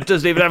 Nerd,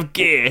 doesn't even have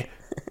gear.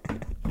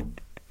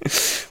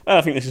 Well,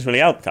 I think this has really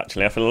helped,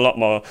 actually. I feel a lot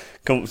more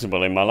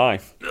comfortable in my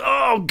life.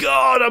 Oh,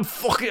 God, I'm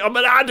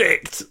an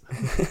addict.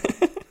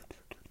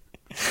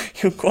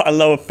 You've quite a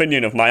low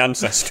opinion of my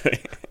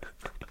ancestry.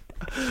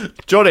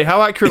 Johnny,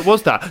 how accurate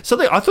was that?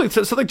 I thought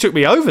something took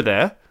me over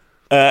there.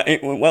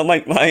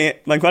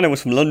 My granddad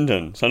was from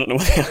London, so I don't know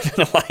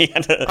why he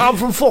had a... I'm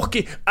from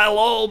fucking...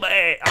 Hello,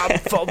 mate. I'm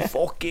from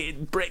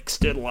fucking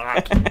Brixton,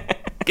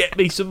 lad. Get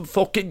me some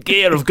fucking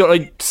gear. I've got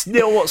a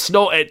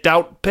snort it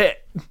down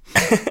pit.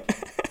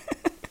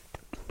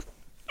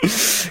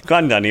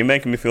 Granddad, you're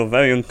making me feel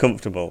very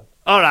uncomfortable.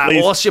 All right, Please.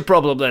 well, what's your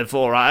problem then,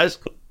 Four Eyes?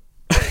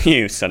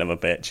 You son of a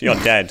bitch. You're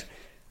dead.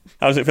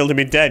 How does it feel to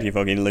be dead, you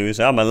fucking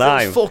loser? I'm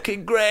alive. It's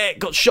fucking great.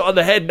 Got shot in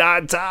the head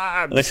 9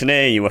 times. Listen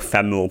here, you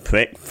ephemeral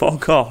prick.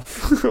 Fuck off.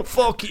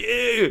 Fuck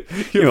you.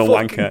 You're a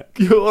wanker.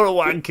 You're a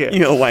wanker.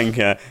 You're a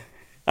wanker.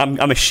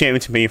 I'm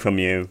ashamed to be from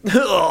you.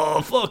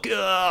 Oh, fuck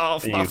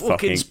off. You My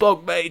fucking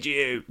spunk made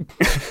you.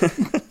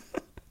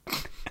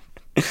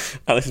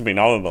 Oh, this has been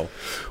horrible.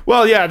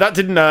 Well, yeah, that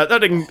didn't go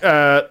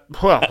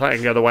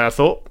the way I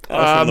thought.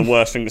 That's one of the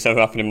worst things that's ever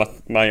happened in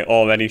my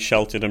already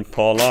sheltered and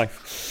poor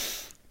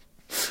life.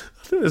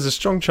 I think there's a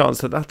strong chance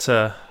that's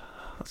going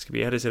to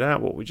be edited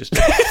out, what we just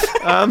did.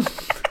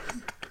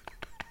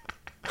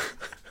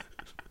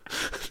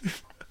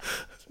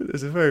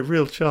 There's a very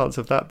real chance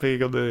of that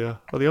being on the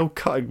old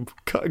cutting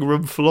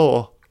room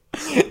floor.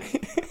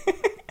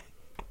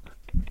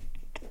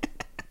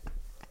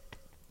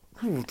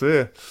 Oh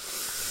dear.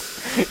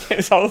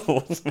 It's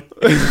horrible, wasn't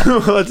it?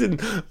 Well, I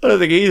don't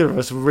think either of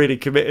us were really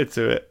committed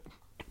to it.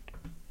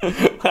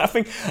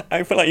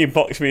 I feel like you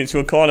boxed me into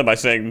a corner by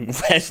saying,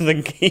 "Where's the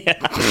gear?"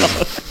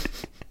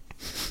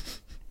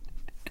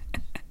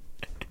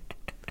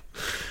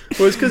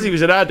 Well, it's because he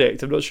was an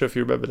addict. I'm not sure if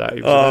you remember that.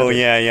 Oh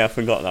yeah, I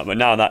forgot that. But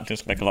now that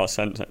does make a lot of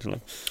sense,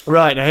 actually.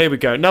 Right, now here we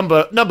go.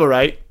 Number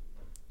 8.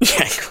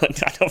 Yeah,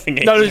 good. I don't think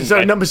it's No,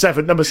 sorry, number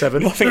 7. I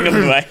think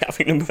number 8. I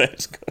think number 8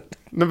 is good.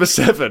 Number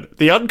 7,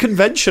 the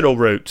unconventional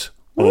route.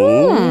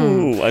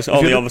 Ooh, as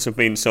all the others have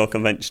been so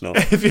conventional.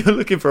 If you're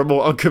looking for a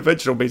more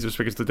unconventional means of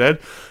speaking to the dead,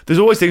 there's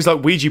always things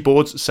like Ouija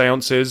boards,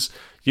 seances,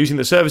 using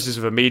the services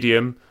of a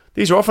medium.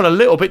 These are often a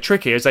little bit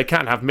tricky as they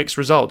can have mixed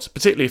results,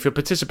 particularly if you're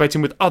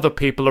participating with other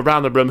people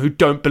around the room who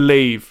don't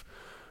believe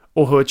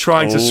or who are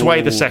trying to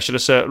sway the session a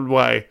certain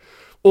way.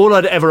 All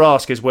I'd ever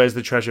ask is, where's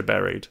the treasure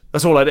buried?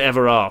 That's all I'd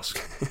ever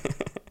ask.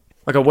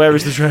 I go, where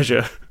is the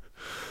treasure?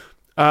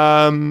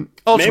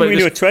 Maybe we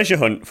do a treasure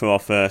hunt for our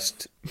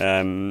first...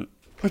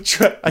 A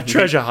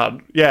treasure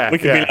hunt, yeah. We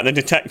could be like the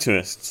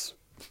detectorists.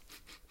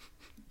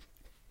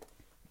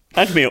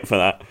 I'd be up for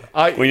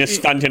that. We just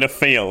stand in a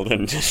field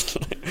and just...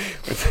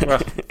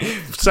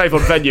 Save on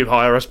venue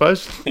hire, I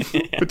suppose.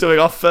 Yeah. We're doing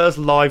our first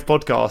live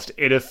podcast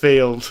in a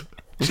field.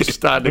 Just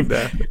standing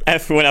there.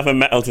 Everyone have a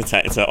metal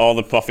detector. All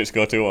the profits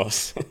go to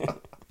us.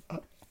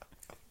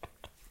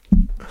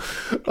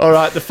 All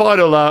right, the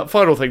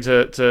final thing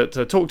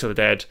to talk to the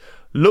dead.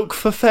 Look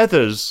for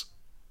feathers.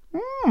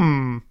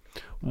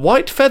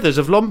 White feathers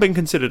have long been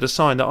considered a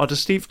sign that our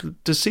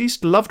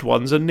deceased loved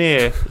ones are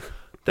near.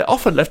 They're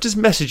often left as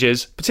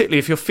messages, particularly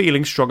if you're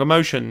feeling strong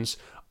emotions.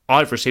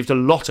 I've received a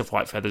lot of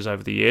white feathers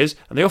over the years,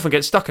 and they often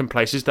get stuck in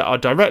places that are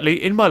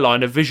directly in my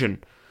line of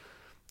vision.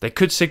 They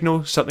could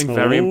signal something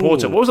very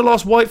important. What was the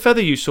last white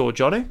feather you saw,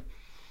 Johnny?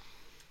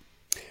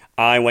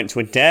 I went to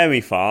a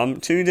dairy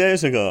farm 2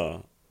 days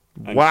ago.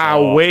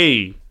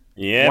 Wowee.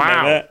 Yeah,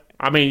 wow. baby.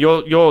 I mean,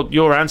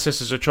 your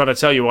ancestors are trying to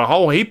tell you a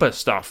whole heap of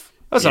stuff.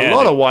 That's a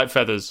lot of white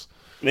feathers.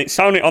 It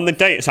sounded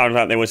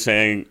like they were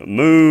saying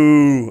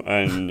moo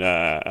and.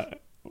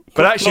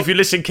 But actually, if you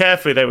listen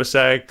carefully, they were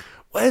saying,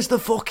 "Where's the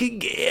fucking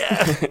gear?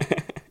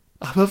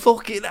 I'm a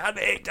fucking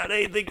addict. I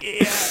need the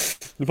gear."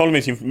 The problem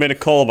is you've made a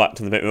callback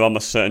to the bit we're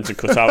almost certain to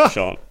cut out,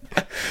 Sean.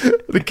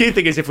 The key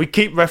thing is, if we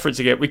keep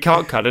referencing it, we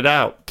can't cut it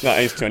out.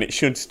 That is true, and it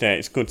should stay.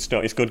 It's good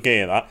stuff. It's good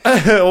gear, that.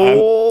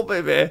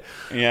 Baby.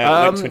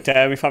 Yeah, went to a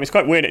dairy farm. It's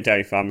quite weird at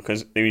dairy farm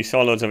because we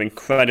saw loads of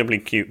incredibly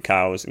cute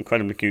cows,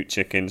 incredibly cute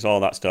chickens, all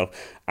that stuff.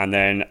 And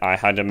then I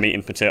had a meat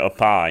and potato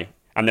pie.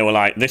 And they were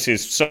like, "This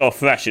is so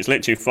fresh. It's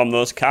literally from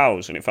those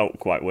cows." And it felt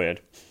quite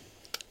weird.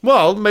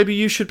 Well, maybe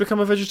you should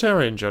become a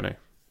vegetarian, Johnny.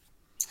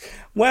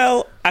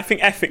 Well, I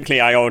think ethically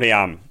I already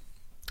am.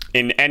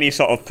 In any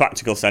sort of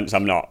practical sense,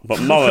 I'm not. But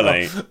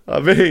morally...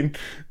 I mean,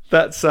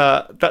 that's.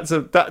 I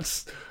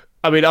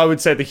mean, I would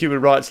say the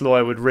human rights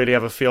lawyer would really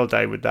have a field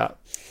day with that.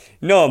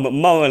 No, but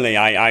morally,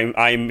 I'm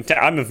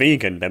a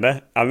vegan, baby.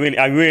 I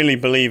really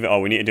believe it. Oh,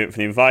 we need to do it for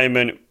the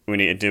environment. We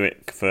need to do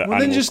it for animal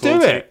then just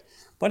cruelty. Do it.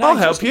 But I'll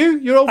help you.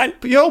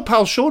 Your old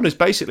pal Sean is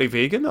basically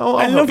vegan. I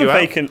love help you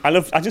bacon.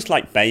 out. I just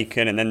like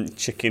bacon, and then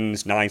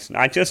chicken's nice.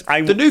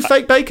 The new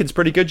fake bacon's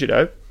pretty good, you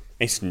know.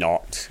 It's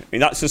not. I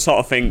mean, that's the sort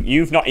of thing.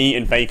 You've not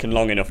eaten bacon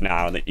long enough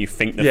now that you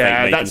think the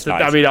fake bacon's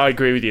nice. I mean, I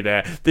agree with you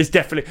there. There's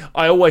definitely.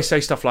 I always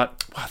say stuff like,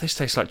 "Wow, this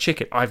tastes like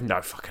chicken." I have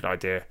no fucking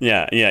idea.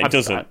 Yeah, it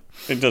doesn't.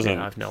 It doesn't.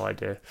 Yeah, I have no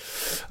idea.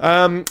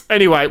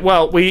 Anyway,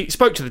 well, we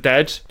spoke to the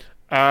dead.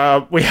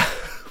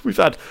 We've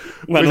had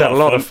a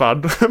lot of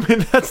fun. I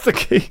mean, that's the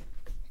key.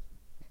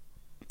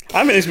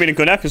 I mean, it's been a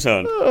good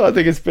episode. Oh, I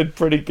think it's been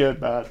pretty good,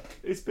 man.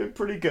 It's been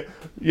pretty good.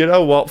 You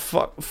know what?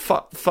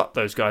 Fuck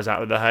those guys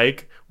out in The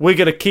Hague. We're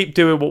going to keep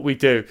doing what we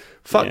do.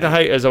 Fuck the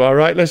haters, am I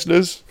right,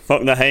 listeners?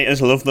 Fuck the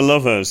haters, love the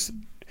lovers.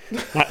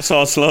 That's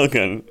our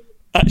slogan.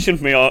 That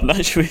should be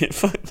it.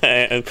 Fuck the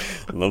haters,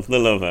 love the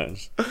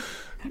lovers.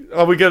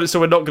 So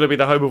we're not going to be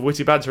the home of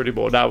witty banter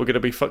anymore. Now we're going to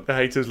be fuck the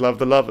haters, love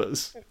the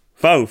lovers.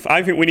 Both.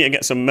 I think we need to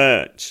get some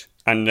merch,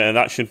 and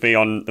that should be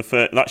on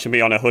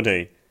a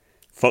hoodie.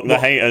 Fuck the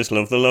haters,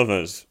 love the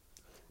lovers.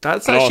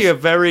 That's actually a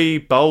very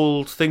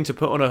bold thing to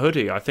put on a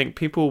hoodie. I think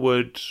people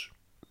would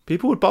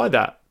buy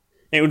that.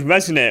 It would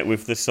resonate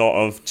with the sort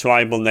of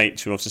tribal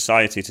nature of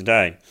society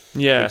today.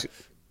 Yeah.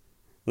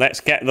 Let's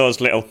get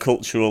those little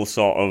cultural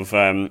sort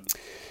of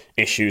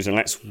issues and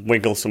let's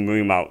wiggle some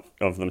room out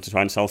of them to try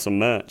and sell some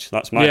merch.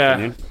 That's my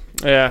opinion.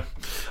 Yeah.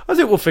 I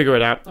think we'll figure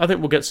it out. I think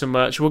we'll get some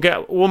merch. We'll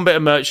get one bit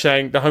of merch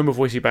saying the home of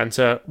witty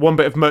banter, one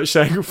bit of merch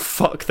saying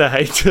fuck the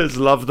haters,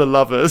 love the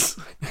lovers.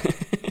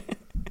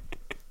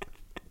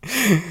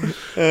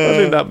 I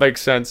think that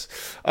makes sense.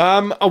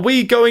 Are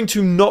we going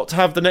to not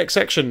have the next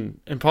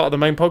section in part of the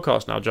main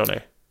podcast now, Johnny?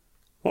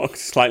 What a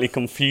slightly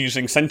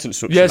confusing sentence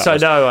structure. Yes, I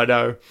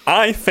know.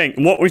 I think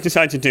what we've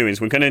decided to do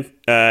is we're going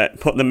to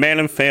put the mail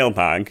and fail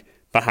bag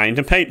behind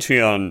a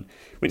Patreon,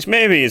 which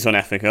maybe is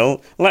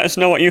unethical. Let us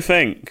know what you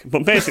think.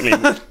 But basically,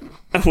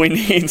 we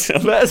need to...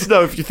 Let us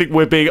know if you think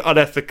we're being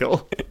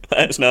unethical.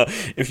 Let us know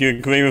if you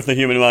agree with the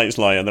human rights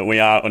lawyer that we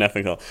are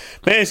unethical.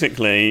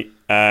 Basically,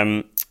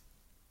 we're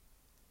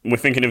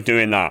thinking of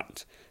doing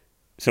that.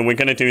 So we're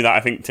going to do that,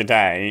 I think,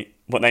 today.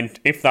 But then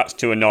if that's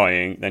too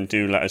annoying, then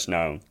do let us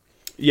know.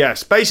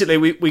 Yes, basically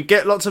we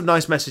get lots of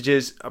nice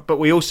messages, but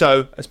we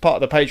also, as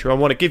part of the Patreon,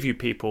 want to give you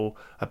people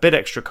a bit of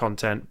extra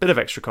content. The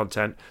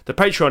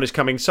Patreon is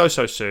coming so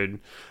soon,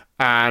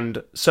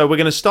 and so we're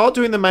going to start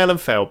doing the mail and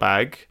fail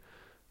bag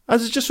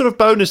as a just sort of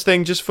bonus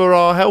thing just for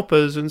our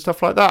helpers and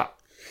stuff like that.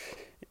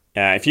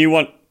 If you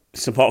want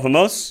support from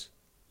us,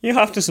 you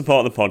have to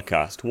support the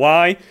podcast.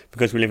 Why?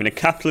 Because we live in a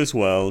capitalist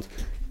world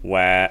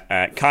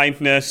where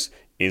kindness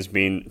is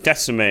being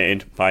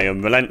decimated by a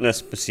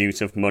relentless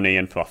pursuit of money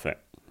and profit.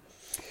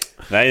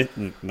 There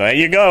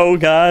you go,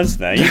 guys.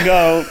 There you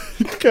go.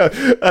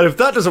 And if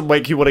that doesn't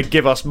make you want to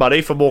give us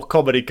money for more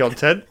comedy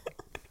content,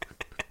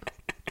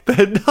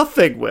 then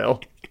nothing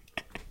will.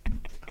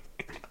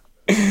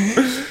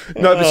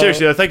 No, but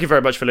seriously, though, thank you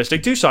very much for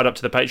listening. Do sign up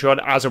to the Patreon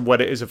as and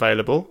when it is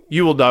available.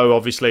 You will know,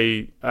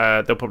 obviously,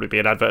 there'll probably be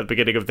an advert at the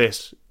beginning of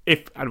this,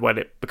 if and when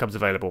it becomes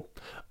available.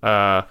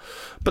 But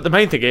the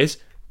main thing is,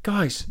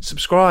 guys,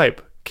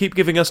 subscribe. Keep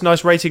giving us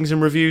nice ratings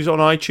and reviews on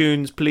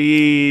iTunes,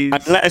 please.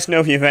 And let us know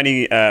if you have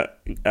any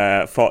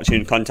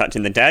fortune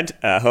contacting the dead.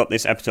 I hope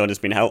this episode has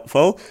been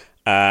helpful.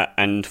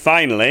 And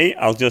finally,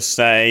 I'll just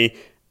say,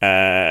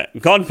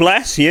 God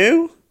bless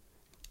you.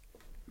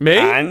 Me?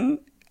 And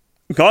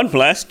God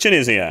bless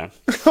Tunisia.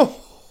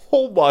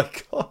 Oh my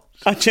God.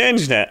 I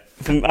changed it.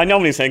 I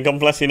normally say God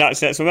bless the United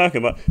States of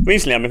America, but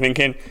recently I've been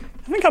thinking,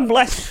 I think I'm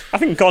blessed. I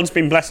think God's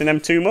been blessing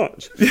them too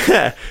much.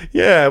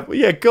 Yeah.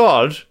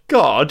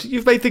 God,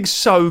 you've made things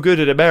so good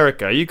in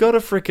America. You got to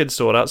frickin'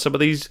 sort out some of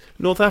these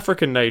North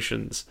African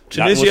nations.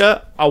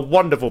 Tunisia, a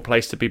wonderful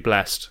place to be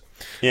blessed.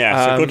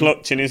 Yeah, so good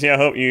luck, Tunisia. I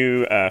hope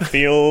you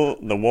feel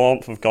the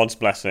warmth of God's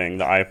blessing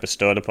that I have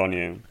bestowed upon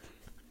you.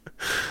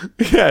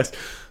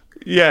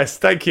 Yes,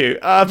 thank you.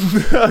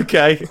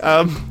 Okay.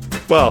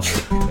 Well,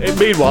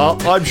 meanwhile,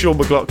 I'm Sean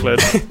McLaughlin.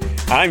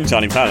 I'm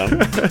Johnny Pelham.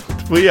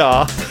 We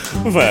are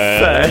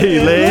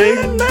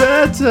Failing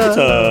Better.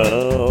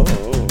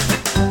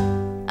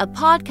 A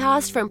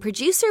podcast from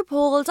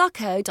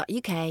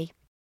producerpaul.co.uk.